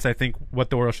 But that's I think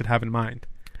what the Orioles should have in mind.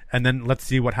 And then let's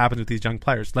see what happens with these young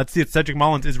players. Let's see if Cedric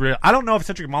Mullins is real. I don't know if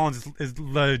Cedric Mullins is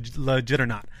legit or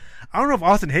not. I don't know if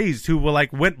Austin Hayes, who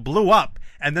blew up,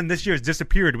 and then this year has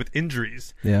disappeared with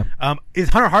injuries. Yeah. Is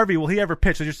Hunter Harvey, will he ever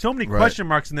pitch? So there's so many question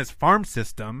marks in this farm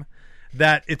system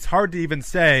that it's hard to even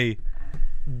say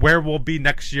where we'll be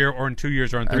next year or in 2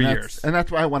 years or in 3 years. And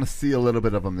that's why I want to see a little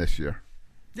bit of him this year.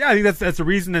 Yeah, I think that's a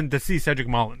reason to see Cedric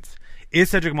Mullins. Is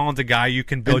Cedric Mullins a guy you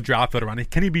can build your outfield around?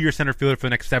 Can he be your center fielder for the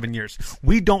next 7 years?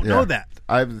 We don't know that.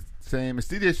 I have the same. Is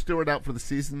DJ Stewart out for the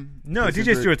season? No,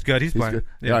 DJ Stewart's good. He's playing. Good.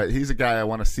 Yeah. All right, he's a guy I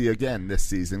want to see again this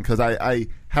season because I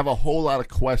have a whole lot of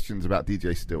questions about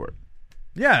DJ Stewart.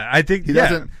 Yeah, I think he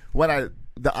doesn't.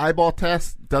 The eyeball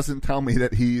test doesn't tell me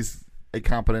that he's a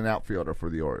competent outfielder for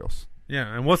the Orioles.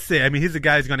 Yeah, and we'll see. I mean, he's a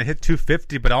guy who's going to hit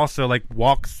 250, but also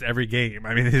walks every game.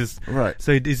 I mean,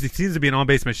 so he seems to be an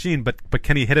on-base machine. But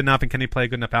can he hit enough and can he play a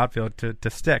good enough outfield to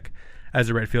stick as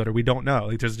a right fielder? We don't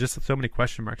know. There's just so many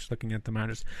question marks looking at the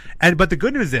minors. But the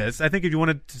good news is, I think if you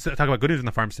want to talk about good news in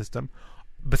the farm system,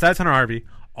 besides Hunter Harvey,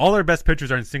 all our best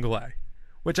pitchers are in Single A,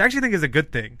 which I actually think is a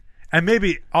good thing. And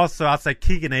maybe also outside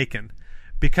Keegan Aiken,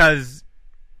 because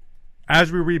as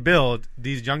we rebuild,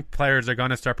 these young players are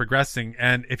going to start progressing,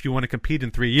 and if you want to compete in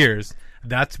 3 years,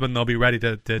 that's when they'll be ready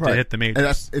to hit the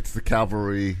majors. And it's the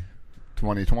cavalry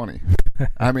 2020.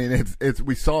 I mean,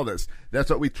 we saw this. That's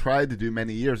what we tried to do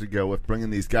many years ago with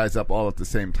bringing these guys up all at the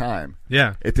same time.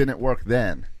 Yeah, it didn't work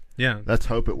then. Yeah, let's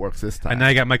hope it works this time. And now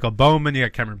you got Michael Bowman, you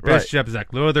got Cameron Bishop,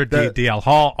 Zach Luther, DL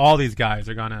Hall. All these guys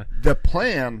are gonna. The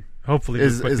plan hopefully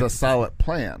is a solid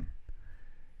plan.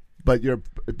 But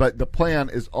the plan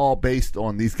is all based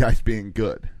on these guys being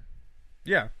good.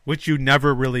 Yeah, which you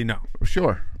never really know.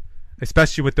 Sure.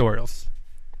 Especially with the Orioles.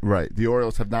 Right. The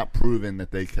Orioles have not proven that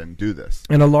they can do this.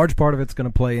 And a large part of it's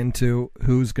going to play into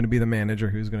who's going to be the manager,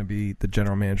 who's going to be the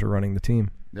general manager running the team.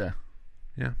 Yeah.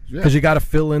 Yeah. Because you got to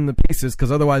fill in the pieces,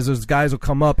 because otherwise those guys will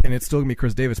come up and it's still going to be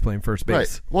Chris Davis playing first base.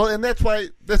 Right. Well, and that's why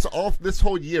this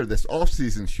whole year, this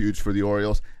offseason is huge for the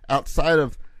Orioles. Outside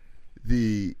of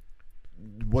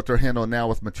what they're handling now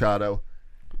with Machado,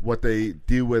 what they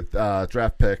do with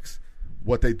draft picks,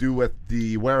 what they do with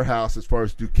the warehouse as far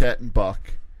as Duquette and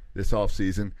Buck this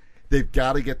offseason, they've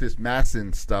got to get this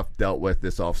Masson stuff dealt with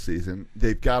this offseason.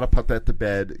 They've got to put that to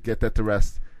bed, get that to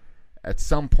rest at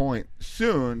some point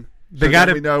soon. They got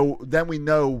to. Then we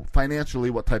know financially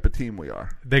what type of team we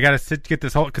are. They got to get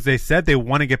this whole, because they said they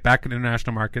want to get back in the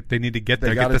international market. They need to get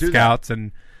there, get the scouts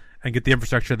and get the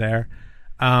infrastructure there.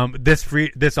 This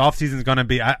offseason is going to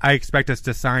be. I expect us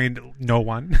to sign no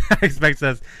one. I expect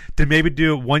us to maybe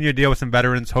do a 1-year deal with some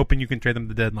veterans, hoping you can trade them at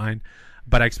the deadline.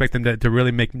 But I expect them to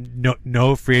really make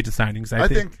no free agent signings. I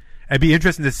think it'd be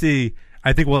interesting to see.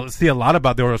 I think we'll see a lot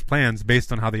about the Orioles' plans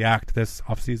based on how they act this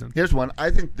offseason. Here's one. I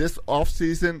think this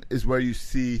offseason is where you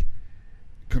see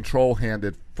control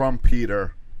handed from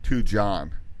Peter to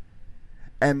John.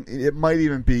 And it might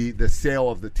even be the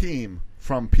sale of the team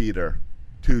from Peter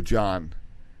to John,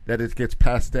 that it gets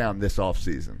passed down this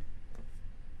offseason.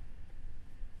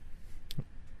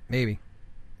 Maybe.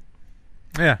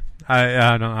 Yeah.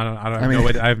 I don't know.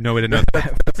 I have no way to know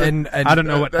that. and I don't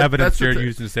know what evidence you're thing.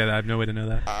 using to say that. I have no way to know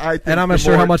that. And I'm not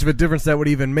sure how much of a difference that would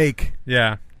even make.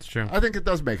 Yeah, it's true. I think it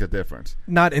does make a difference.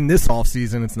 Not in this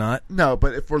offseason, it's not. No,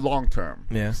 but if we're long term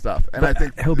stuff, and but I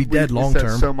think he'll be dead long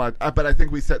term. So much, but I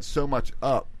think we set so much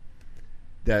up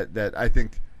that I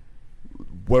think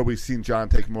where we've seen John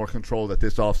take more control that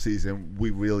this offseason,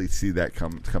 we really see that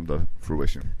come to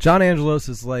fruition. John Angelos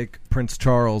is like Prince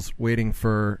Charles waiting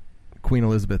for Queen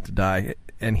Elizabeth to die,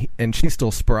 and she's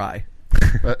still spry.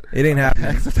 But it ain't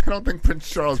happening. I don't think Prince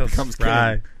Charles becomes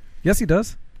king. Yes, he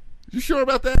does. You sure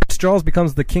about that? Prince Charles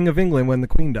becomes the King of England when the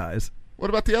Queen dies. What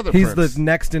about the other He's prince? the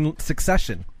next in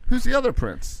succession. Who's the other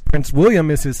prince? Prince William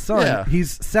is his son. Yeah.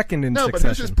 He's second in succession. No, but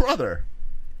who's his brother?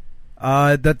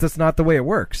 That's not the way it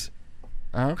works.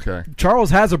 Okay.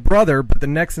 Charles has a brother, but the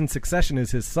next in succession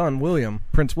is his son, William,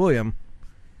 Prince William.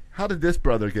 How did this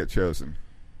brother get chosen?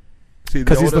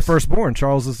 Because he's the firstborn.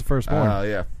 Charles is the firstborn.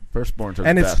 Yeah. Firstborns are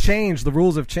and the it's best. changed. The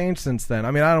rules have changed since then.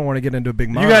 I mean, I don't want to get into a big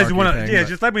You monarchy guys want to? thing, Yeah, but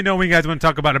just let me know when you guys want to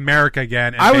talk about America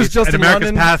again. And I was just in America's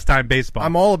London. pastime, baseball.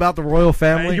 I'm all about the royal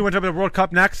family. You want to talk about the World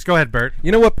Cup next? Go ahead, Bert.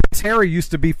 You know what? Prince Harry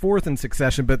used to be fourth in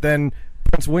succession, but then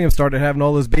Prince William started having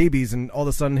all his babies, and all of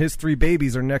a sudden his 3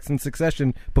 babies are next in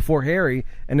succession before Harry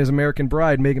and his American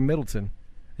bride, Meghan Middleton.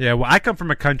 Yeah, well, I come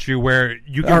from a country where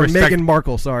you get respect. Meghan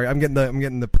Markle. Sorry, I'm getting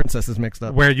the princesses mixed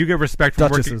up. Where you get respect from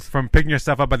Duchesses. from picking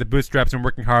yourself up by the bootstraps and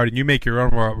working hard, and you make your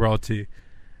own royalty.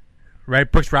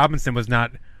 Right? Brooks Robinson was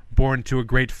not born to a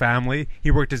great family. He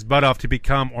worked his butt off to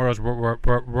become Orioles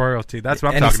royalty. That's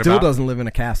what I'm talking about. And he still doesn't live in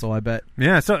a castle, I bet.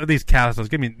 Yeah, so these castles,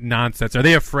 give me nonsense. Are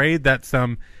they afraid that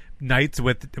some knights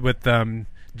with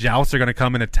jousts are going to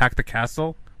come and attack the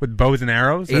castle with bows and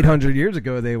arrows? 800 years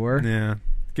ago they were. Yeah.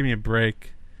 Give me a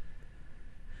break.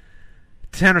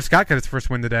 Tanner Scott got his first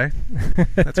win today.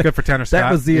 That's good for Tanner Scott.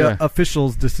 That was the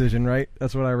official's decision, right?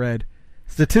 That's what I read.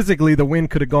 Statistically, the win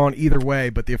could have gone either way,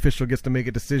 but the official gets to make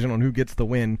a decision on who gets the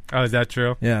win. Oh, is that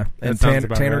true? Yeah, and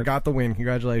Tanner got the win.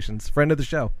 Congratulations. Friend of the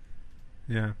show.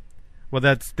 Yeah. Well,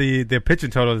 that's the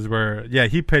pitching totals were,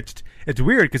 he pitched. It's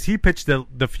weird because he pitched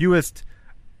the fewest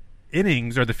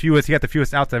innings, or he got the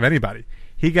fewest outs of anybody.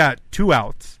 He got 2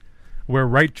 outs, where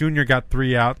Wright Jr. got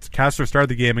 3 outs. Castro started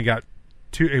the game and got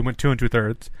 2. He went 2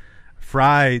 2/3.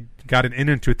 Fry got an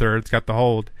inning 2/3, got the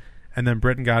hold, and then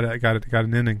Britton got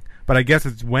an inning. But I guess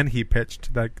it's when he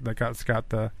pitched that got Scott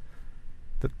the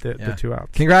 2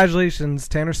 outs. Congratulations,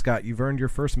 Tanner Scott. You've earned your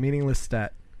first meaningless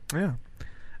stat. Yeah.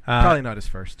 Probably not his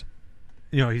first.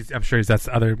 You know, I'm sure he's got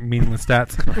other meaningless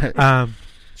stats.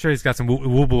 Sure he's got some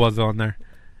woobles on there.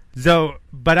 So,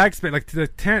 but I expect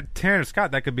Tanner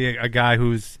Scott, that could be a guy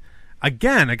who's,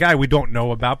 again, a guy we don't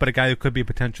know about, but a guy who could be a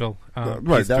potential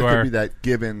right, that could be that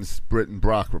Givens, Britton,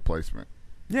 Brock replacement.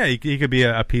 Yeah, he could be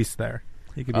a piece there.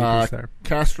 He could be a piece there.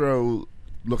 Castro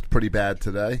looked pretty bad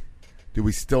today. Do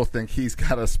we still think he's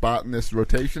got a spot in this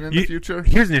rotation in the future?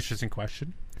 Here's an interesting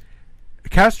question.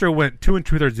 Castro went 2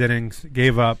 2/3 innings,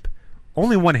 gave up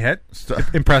only 1 hit.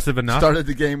 Impressive enough. Started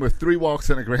the game with 3 walks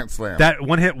and a grand slam. That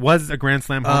 1 hit was a grand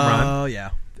slam home run. Oh,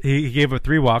 yeah. He gave up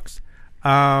 3 walks.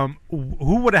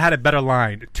 Who would have had a better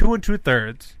line? 2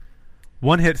 2/3,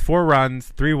 1 hit, 4 runs,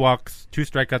 3 walks, 2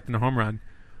 strikeouts, and a home run.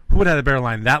 Who would have had a better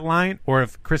line? That line, or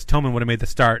if Chris Tillman would have made the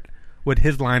start, would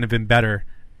his line have been better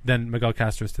than Miguel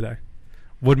Castro's today?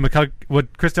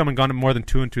 Would Chris Tillman gone more than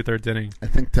 2 2/3 innings? I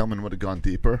think Tillman would have gone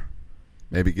deeper.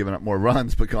 Maybe given up more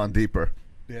runs, but gone deeper.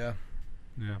 Yeah.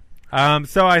 Yeah.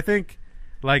 So I think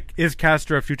Like, is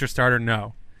Castro a future starter?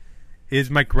 No. Is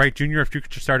Mike Wright Jr. a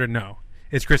future starter? No.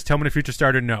 Is Chris Tillman a future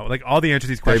starter? No. Like, all the answers to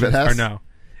these questions are no.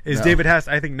 Is David Hess?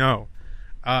 I think no.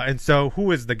 And so,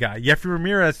 who is the guy? Jeffrey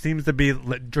Ramirez seems to be,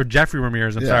 or Jeffrey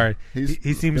Ramirez. I'm sorry.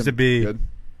 He seems to be good.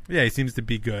 Yeah, he seems to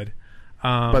be good.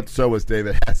 But so was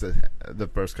David Hess the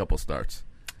first couple starts.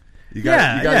 You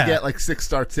got to get like 6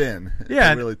 starts in.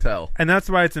 To really tell. And that's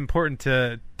why it's important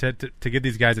to give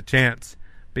these guys a chance,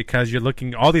 because you're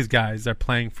looking. All these guys are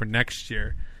playing for next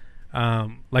year.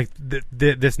 Like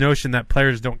this notion that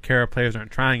players don't care if players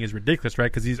aren't trying is ridiculous,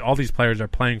 right? Because all these players are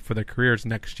playing for their careers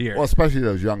next year. Well, especially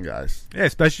those young guys. Yeah,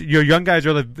 especially your young guys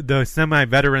are the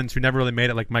semi-veterans who never really made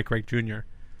it, like Mike Wright Jr.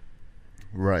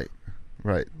 Right.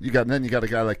 You got a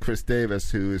guy like Chris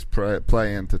Davis who is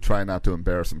playing to try not to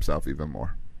embarrass himself even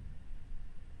more.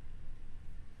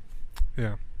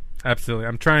 Yeah, absolutely.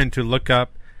 I'm trying to look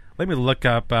up. Let me look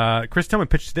up. Chris Tillman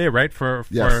pitched today, right? For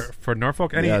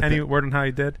Norfolk. Any word on how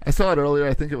he did? I saw it earlier.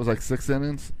 I think it was like 6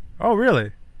 innings. Oh,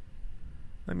 really?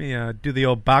 Let me do the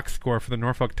old box score for the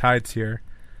Norfolk Tides here.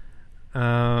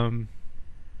 Oh,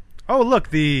 look,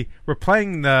 we're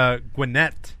playing the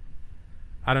Gwinnett.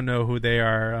 I don't know who they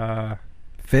are.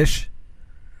 Fish?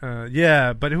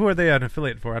 Yeah, but who are they an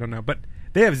affiliate for? I don't know. But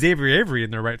they have Xavier Avery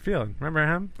in their right field. Remember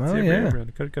him? Oh, Xavier yeah.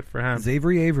 Avery. Good for him.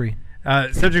 Xavier Avery.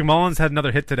 Cedric Mullins had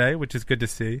another hit today, which is good to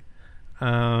see.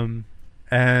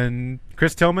 And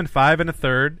Chris Tillman, 5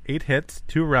 1/3, 8 hits,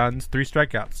 2 runs, 3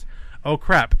 strikeouts. Oh,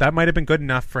 crap. That might have been good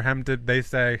enough for him to, they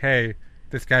say, hey,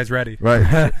 this guy's ready.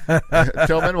 Right.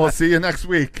 Tillman, we'll see you next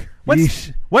week.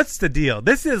 What's the deal?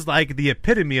 This is like the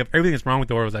epitome of everything that's wrong with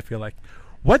the Orioles, I feel like.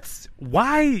 Why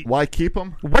keep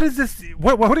him? What is this?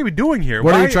 What are we doing here?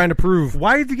 What are you trying to prove?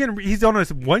 Why is he getting? He's on a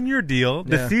 1-year deal.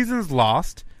 The season's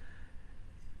lost.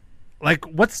 Like,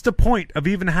 what's the point of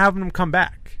even having him come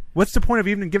back? What's the point of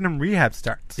even giving him rehab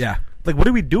starts? Yeah. Like, what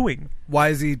are we doing? Why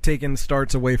is he taking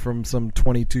starts away from some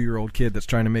 22-year-old kid that's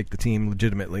trying to make the team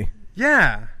legitimately?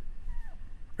 Yeah.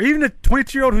 Or even a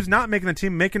 22-year-old who's not making the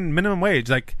team, making minimum wage.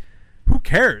 Like, who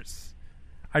cares?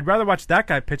 I'd rather watch that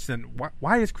guy pitch than...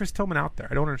 Why is Chris Tillman out there?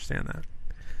 I don't understand that.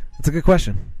 That's a good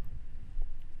question.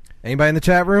 Anybody in the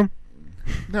chat room?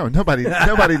 No, nobody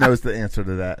knows the answer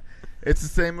to that. It's the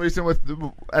same reason with,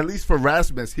 at least for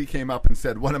Rasmus, he came up and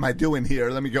said, what am I doing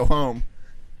here? Let me go home.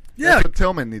 Yeah. That's what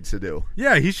Tillman needs to do.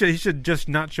 Yeah, he should just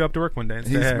not show up to work one day and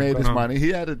say, He's hey, made his home. money. He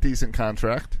had a decent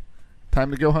contract.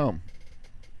 Time to go home.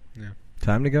 Yeah.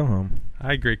 Time to go home.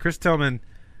 I agree. Chris Tillman,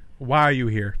 why are you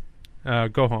here?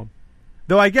 Go home.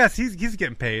 Though I guess he's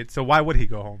getting paid, so why would he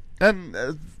go home?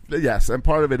 And yes, and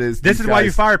part of it is this is why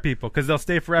you fire people, because they'll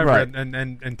stay forever right.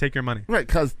 and take your money. Right,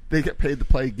 because they get paid to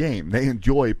play a game. They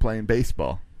enjoy playing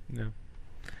baseball.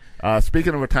 Yeah.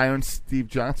 Speaking of retiring, Steve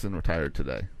Johnson retired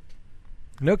today.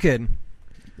 No kidding.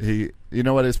 You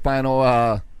know what his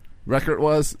final record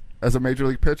was as a major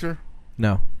league pitcher?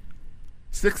 No.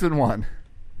 6-1.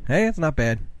 Hey, it's not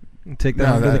bad. Take that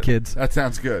on to the kids. That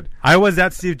sounds good. I was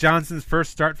at Steve Johnson's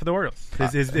first start for the Orioles.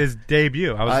 His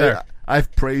debut. I was there.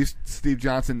 I've praised Steve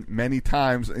Johnson many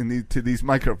times to these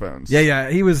microphones. Yeah.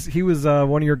 He was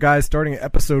one of your guys starting at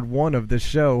episode 1 of this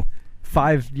show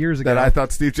 5 years ago. That I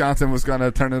thought Steve Johnson was going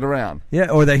to turn it around.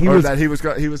 Yeah, or that he was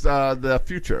the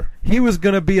future. He was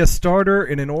going to be a starter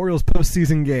in an Orioles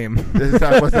postseason game.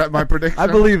 Was that my prediction? I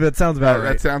believe it. Sounds about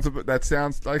right. That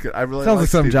sounds like it. I really sounds like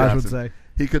something Steve Josh Johnson. would say.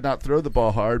 He could not throw the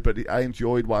ball hard, but I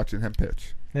enjoyed watching him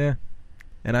pitch. Yeah.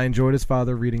 And I enjoyed his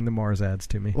father reading the Mars ads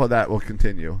to me. Well, that will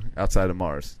continue outside of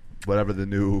Mars, whatever the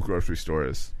new grocery store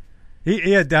is.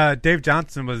 He had Dave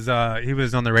Johnson was he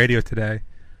was on the radio today,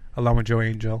 along with Joe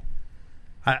Angel.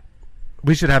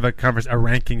 We should have a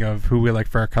ranking of who we like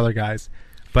for our color guys,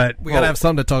 but we gotta have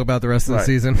something to talk about the rest of the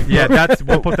season. Yeah,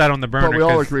 we'll put that on the burner. But we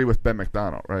all agree with Ben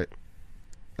McDonald, right?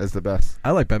 As the best. I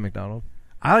like Ben McDonald.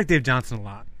 I like Dave Johnson a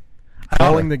lot.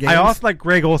 Calling the games. I also like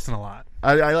Greg Olson a lot.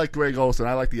 I like Greg Olson.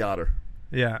 I like the Otter.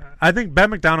 Yeah, I think Ben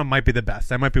McDonald might be the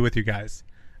best. I might be with you guys,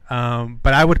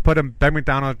 but I would put him Ben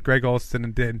McDonald, Greg Olson,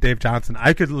 and Dave Johnson.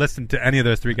 I could listen to any of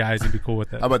those 3 guys and be cool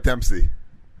with it. How about Dempsey?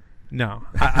 No,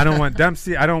 I don't want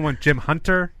Dempsey. I don't want Jim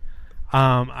Hunter.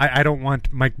 I don't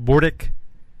want Mike Bordick.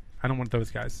 I don't want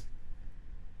those guys.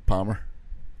 Palmer.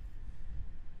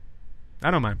 I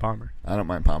don't mind Palmer. I don't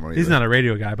mind Palmer either. He's not a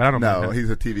radio guy, but I don't mind him. No,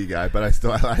 he's a TV guy, but I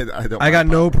still I don't. I got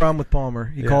no problem with Palmer.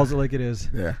 He calls it like it is.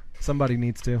 Yeah. Somebody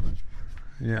needs to.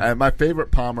 Yeah. My favorite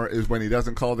Palmer is when he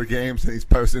doesn't call the games and he's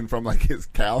posting from like his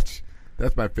couch.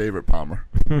 That's my favorite Palmer.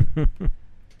 All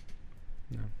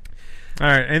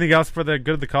right. Anything else for the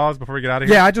good of the cause before we get out of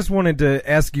here? Yeah, I just wanted to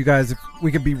ask you guys if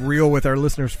we could be real with our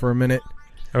listeners for a minute.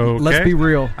 Okay. Let's be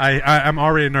real. I'm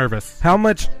already nervous. How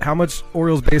much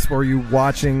Orioles baseball are you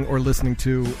watching or listening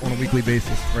to on a weekly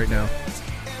basis right now?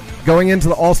 Going into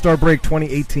the All-Star break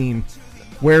 2018,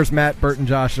 where's Matt, Bert, and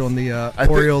Josh on the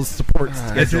Orioles support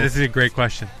schedule? This is a great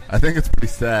question. I think it's pretty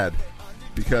sad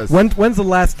because When's the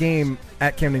last game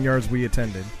at Camden Yards we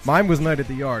attended? Mine was Night at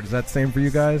the Yard. Is that the same for you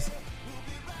guys?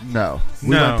 no, we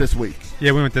No. went this week.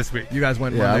 Yeah, we went this week. You guys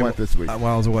went. Yeah, when I they went were- this week. While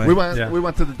I was away. We went. Yeah. We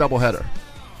went to the doubleheader.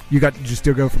 Did you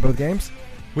still go for both games?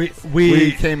 We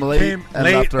came late and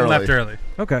left and left early. early.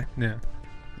 Okay. Yeah.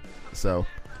 So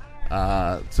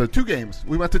 2 games.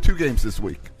 We went to 2 games this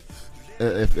week.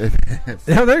 If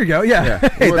Yeah, there you go. Yeah. Yeah.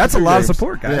 Hey, We went that's to a 2 lot of games.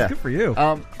 support, guys. Yeah. Good for you.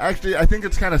 Actually, I think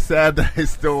it's kind of sad that I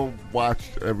still watch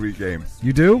every game.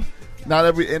 You do? Not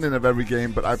every inning of every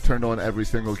game, but I've turned on every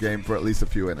single game for at least a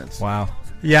few innings. Wow.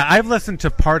 Yeah, I've listened to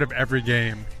part of every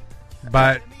game,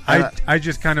 but And I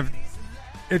just kind of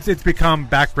it's become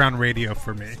background radio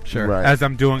for me. Sure. Right. As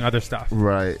I'm doing other stuff.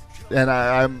 Right. And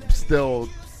I'm still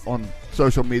on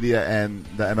social media and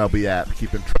the MLB app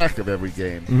keeping track of every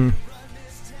game. Mm-hmm.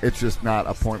 It's just not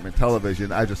appointment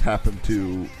television. I just happen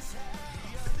to...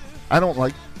 I don't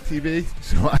like TV,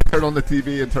 so I turn on the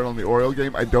TV and turn on the Oriole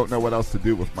game. I don't know what else to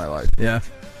do with my life. Yeah.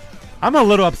 I'm a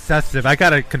little obsessive. I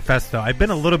gotta confess though, I've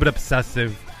been a little bit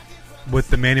obsessive with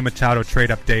the Manny Machado trade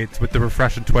updates, with the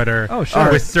refresh on Twitter. Oh,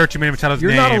 sure. With searching Manny Machado's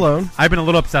You're name. not alone. I've been a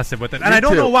little obsessive with it, and Me I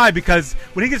don't too. know why. Because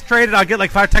when he gets traded, I'll get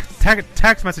like 5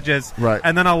 text messages, Right.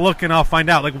 and then I'll look and I'll find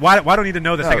out like why do I need to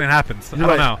know the second it happens? I You're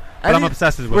don't right. know, but I'm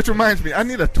obsessive with Which it. reminds me, I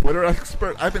need a Twitter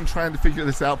expert. I've been trying to figure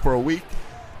this out for a week.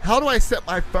 How do I set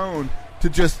my phone to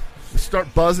just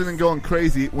start buzzing and going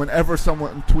crazy whenever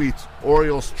someone tweets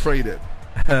Orioles traded?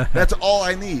 That's all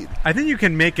I need. I think you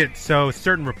can make it so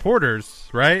certain reporters,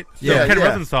 right? So Yeah, Ken yeah.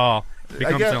 Rosenthal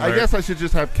becomes an I alert. guess I should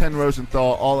just have Ken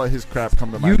Rosenthal, all of his crap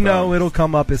come to my You phone. know it'll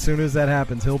come up as soon as that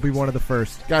happens. He'll be one of the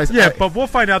first. Guys, Yeah, but we'll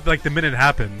find out like the minute it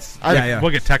happens. Yeah.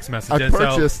 We'll get text I messages.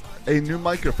 purchased a new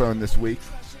microphone this week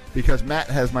because Matt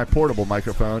has my portable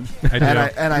microphone. I do.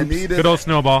 And I needed Good old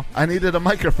Snowball. I needed a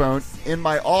microphone in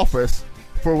my office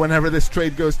for whenever this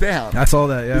trade goes down. I saw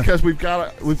that, yeah. Because we've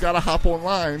got to hop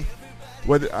online.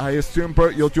 Whether I assume,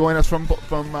 Bert, you'll join us from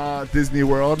Disney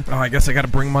World. Oh, I guess I got to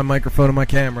bring my microphone and my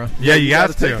camera. Yeah, you got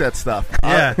have to to take that stuff.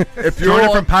 Yeah, if join you're it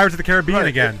on, from Pirates of the Caribbean right,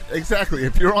 again. Exactly.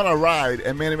 If you're on a ride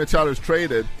and Manny Machado's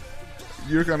traded,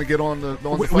 you're going to get on the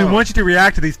We phone. want you to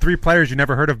react to these 3 players you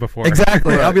never heard of before.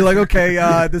 Exactly. Right. I'll be like,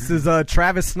 okay, this is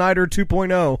Travis Snyder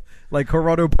 2.0, like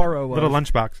Gerardo Parra was. Little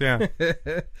lunchbox,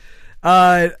 yeah.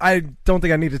 I don't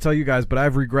think I need to tell you guys, but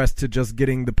I've regressed to just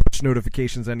getting the push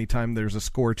notifications anytime there's a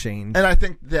score change. And I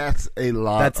think that's a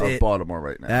lot That's of it. Baltimore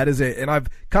right now. That is it. And I've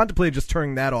contemplated just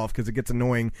turning that off because it gets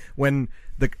annoying when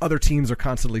the other teams are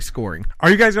constantly scoring.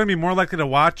 Are you guys going to be more likely to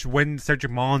watch when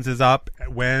Cedric Mullins is up,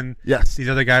 when Yes. these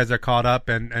other guys are caught up,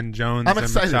 and Jones I'm and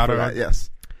excited Machado? for that, yes.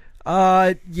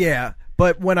 Yeah.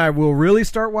 But when I will really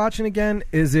start watching again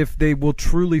is if they will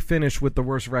truly finish with the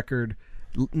worst record,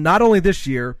 not only this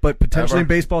year, but potentially Ever. in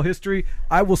baseball history.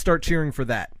 I will start cheering for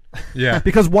that. Yeah.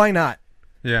 Because why not?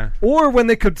 Yeah. Or when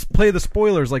they could play the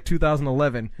spoilers like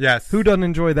 2011. Yes. Who doesn't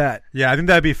enjoy that? Yeah, I think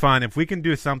that'd be fun. If we can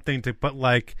do something to put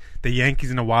like the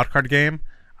Yankees in a wild card game,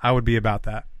 I would be about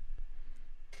that.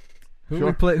 Who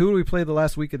Sure. do we play the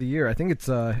last week of the year? I think it's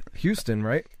Houston,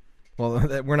 right? Well,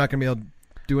 we're not going to be able to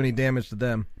do any damage to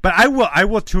them. But I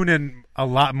will tune in a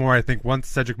lot more, I think, once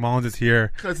Cedric Mullins is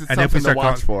here. 'Cause it's and if we something to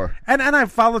start watch for. And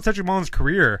I've followed Cedric Mullins'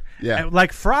 career. Yeah. And,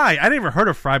 like Fry, I never heard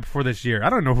of Fry before this year. I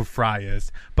don't know who Fry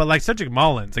is. But like Cedric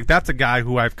Mullins, like that's a guy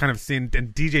who I've kind of seen.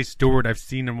 And DJ Stewart, I've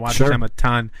seen and watched Sure. him a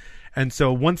ton. And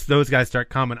so once those guys start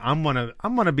coming, I'm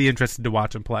gonna be interested to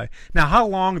watch them play. Now, how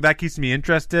long that keeps me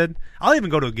interested? I'll even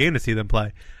go to a game to see them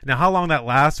play. Now, how long that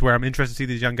lasts, where I'm interested to see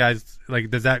these young guys, like,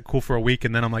 does that cool for a week,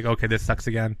 and then I'm like, okay, this sucks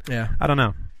again. Yeah. I don't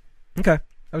know. Okay.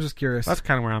 I was just curious. That's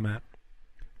kind of where I'm at.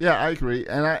 Yeah, I agree.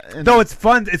 And Though it's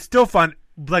fun, it's still fun.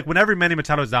 Like whenever Manny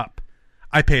Machado's up,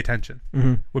 I pay attention.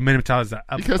 Mm-hmm. When Manny Machado's up,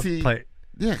 because he play.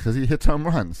 Yeah, because he hits home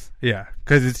runs. Yeah,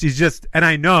 because he's just, and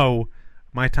I know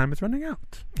my time is running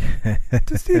out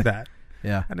to see that,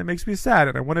 Yeah. and it makes me sad,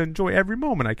 and I want to enjoy every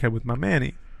moment I can with my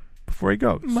Manny before he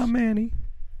goes. My Manny.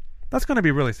 That's going to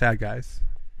be really sad, guys.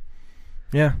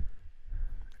 Yeah.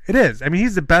 It is. I mean,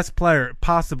 he's the best player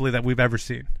possibly that we've ever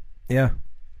seen. Yeah.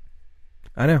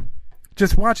 I know.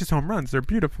 Just watch his home runs; they're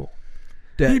beautiful.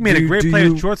 D- He made do- a great do play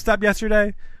you- at shortstop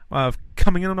yesterday,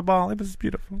 coming in on the ball. It was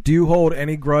beautiful. Do you hold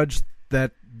any grudge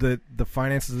that the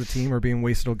finances of the team are being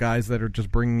wasted on guys that are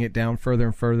just bringing it down further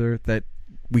and further, that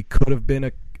we could have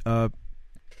been a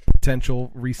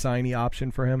potential re-signee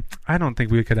option for him? I don't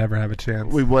think we could ever have a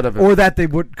chance. We would have. Or that they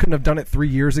couldn't have done it 3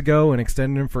 years ago and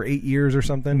extended him for 8 years or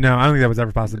something? No, I don't think that was ever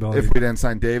a possibility. If we didn't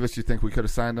sign Davis, you think we could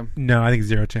have signed him? No, I think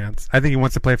zero chance. I think he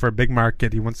wants to play for a big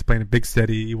market. He wants to play in a big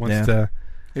city. He wants to.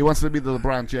 He wants to be the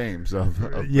LeBron James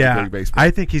of yeah, big baseball.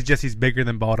 I think he's bigger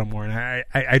than Baltimore, and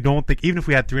I don't think, even if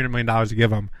we had $300 million to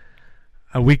give him,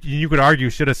 you could argue,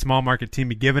 should a small market team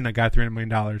be given a guy $300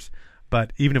 million?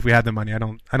 But even if we had the money, I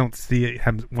don't see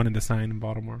him wanting to sign in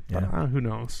Baltimore. But, who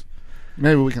knows?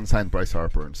 Maybe we can sign Bryce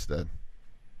Harper instead.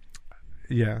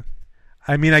 Yeah.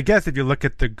 I mean, I guess if you look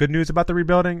at the good news about the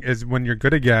rebuilding is when you're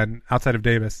good again, outside of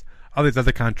Davis, all these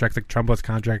other contracts like Trumbo's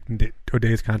contract and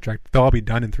O'Day's contract, they'll all be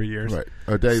done in 3 years. Right.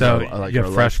 O'Day's so you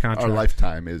have fresh contract. Our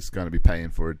lifetime is going to be paying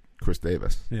for Chris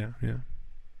Davis. Yeah.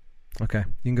 Okay,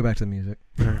 you can go back to the music.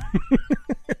 All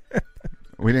right.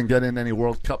 We didn't get in any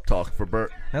World Cup talk for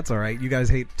Bert. That's all right. You guys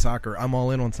hate soccer. I'm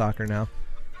all in on soccer now.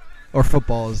 Or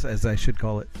football, as I should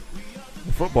call it.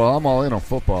 Football, I'm all in on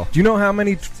football. Do you know how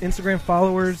many Instagram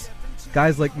followers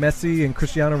guys like Messi and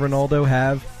Cristiano Ronaldo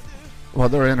have? Well,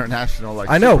 they're international,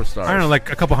 I know. Superstars. I don't know,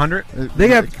 like a couple hundred? They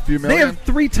have a few million? They have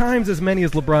 3 times as many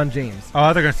as LeBron James.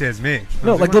 Oh, they're going to say it's me.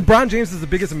 No, like LeBron James is the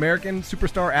biggest American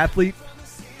superstar athlete.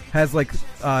 Has like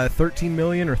 13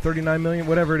 million or 39 million,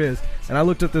 whatever it is. And I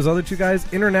looked at those other 2 guys.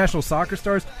 International soccer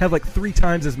stars have like 3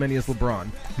 times as many as LeBron,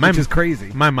 which is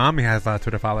crazy. My mommy has a lot of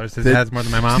Twitter followers. She has more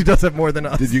than my mom. She does have more than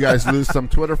us. Did you guys lose some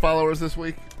Twitter followers this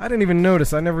week? I didn't even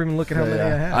notice. I never even look at how many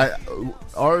I have.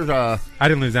 I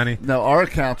didn't lose any. No, our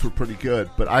accounts were pretty good,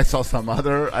 but I saw some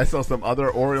other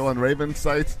Oriole and Ravens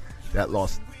sites that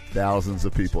lost thousands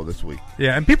of people this week.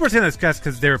 Yeah, and people are saying that's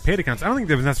because they were paid accounts. I don't think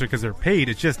it was necessarily because they're paid.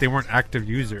 It's just they weren't active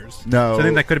users. No. So I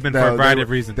think that could have been for a variety of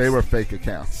reasons. They were fake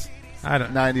accounts.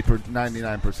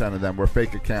 99% of them were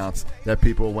fake accounts that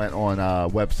people went on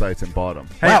websites and bought them.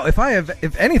 Wow, if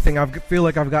anything, I feel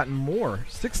like I've gotten more.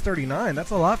 639,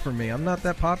 that's a lot for me. I'm not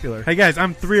that popular. Hey guys,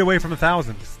 I'm 3 away from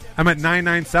 1,000. I'm at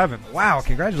 997. Wow,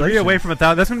 congratulations. 3 away from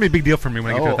 1,000. That's going to be a big deal for me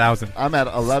when I get to 1,000. I'm at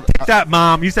 11. Take that,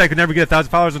 Mom. You said I could never get 1,000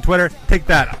 followers on Twitter. Take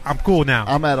that. I'm cool now.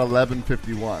 I'm at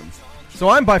 1151. So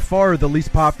I'm by far the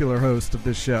least popular host of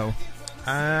this show.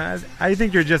 I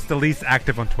think you're just the least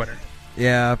active on Twitter.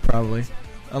 Yeah, probably.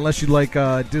 Unless you like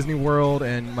Disney World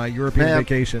and my European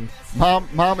vacation.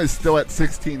 Mom is still at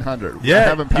 1,600. Yeah, I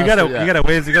haven't passed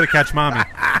you gotta catch Mommy.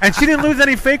 And she didn't lose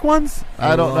any fake ones?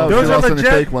 I don't know if she lost any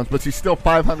fake ones, but she's still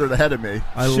 500 ahead of me.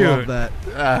 I love that.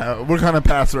 We're gonna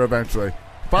pass her eventually.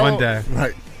 One day.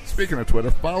 Right. Speaking of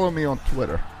Twitter, follow me on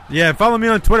Twitter. Yeah, follow me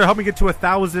on Twitter. Help me get to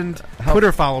 1,000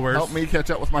 Twitter followers. Help me catch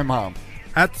up with my mom.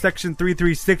 At Section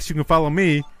 336, you can follow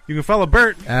me. You can follow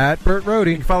Bert. At Bert Rohde.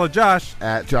 You can follow Josh.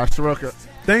 At Josh Soroka.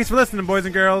 Thanks for listening, boys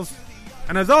and girls.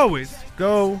 And as always,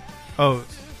 go O's.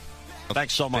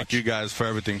 Thanks so much. Thank you guys for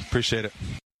everything. Appreciate it.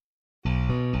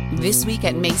 This week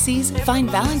at Macy's, find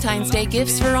Valentine's Day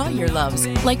gifts for all your loves,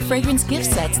 like fragrance gift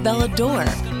sets they'll adore.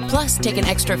 Plus, take an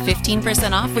extra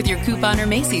 15% off with your coupon or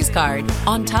Macy's card,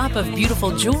 on top of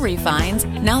beautiful jewelry finds,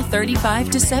 now 35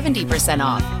 to 70%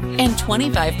 off, and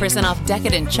 25% off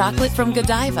decadent chocolate from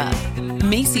Godiva.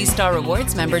 Macy's Star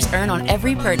Rewards members earn on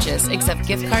every purchase except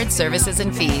gift card services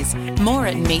and fees. More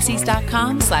at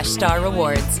Macys.com/Star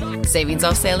Rewards. Savings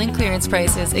off sale and clearance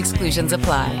prices. Exclusions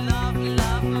apply.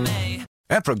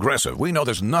 At Progressive, we know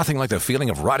there's nothing like the feeling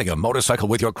of riding a motorcycle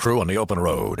with your crew on the open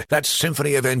road. That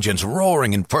symphony of engines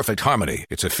roaring in perfect harmony.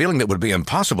 It's a feeling that would be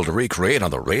impossible to recreate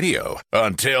on the radio.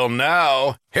 Until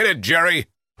now. Hit it, Jerry.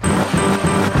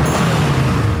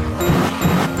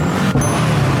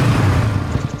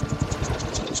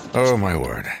 Oh, my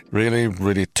word. Really,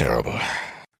 really terrible.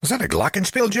 Was that a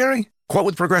glockenspiel, Jerry? Quote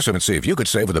with Progressive and see if you could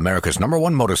save with America's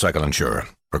 #1 motorcycle insurer.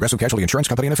 Progressive Casualty Insurance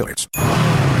Company and Affiliates.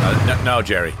 No,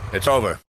 Jerry. It's over.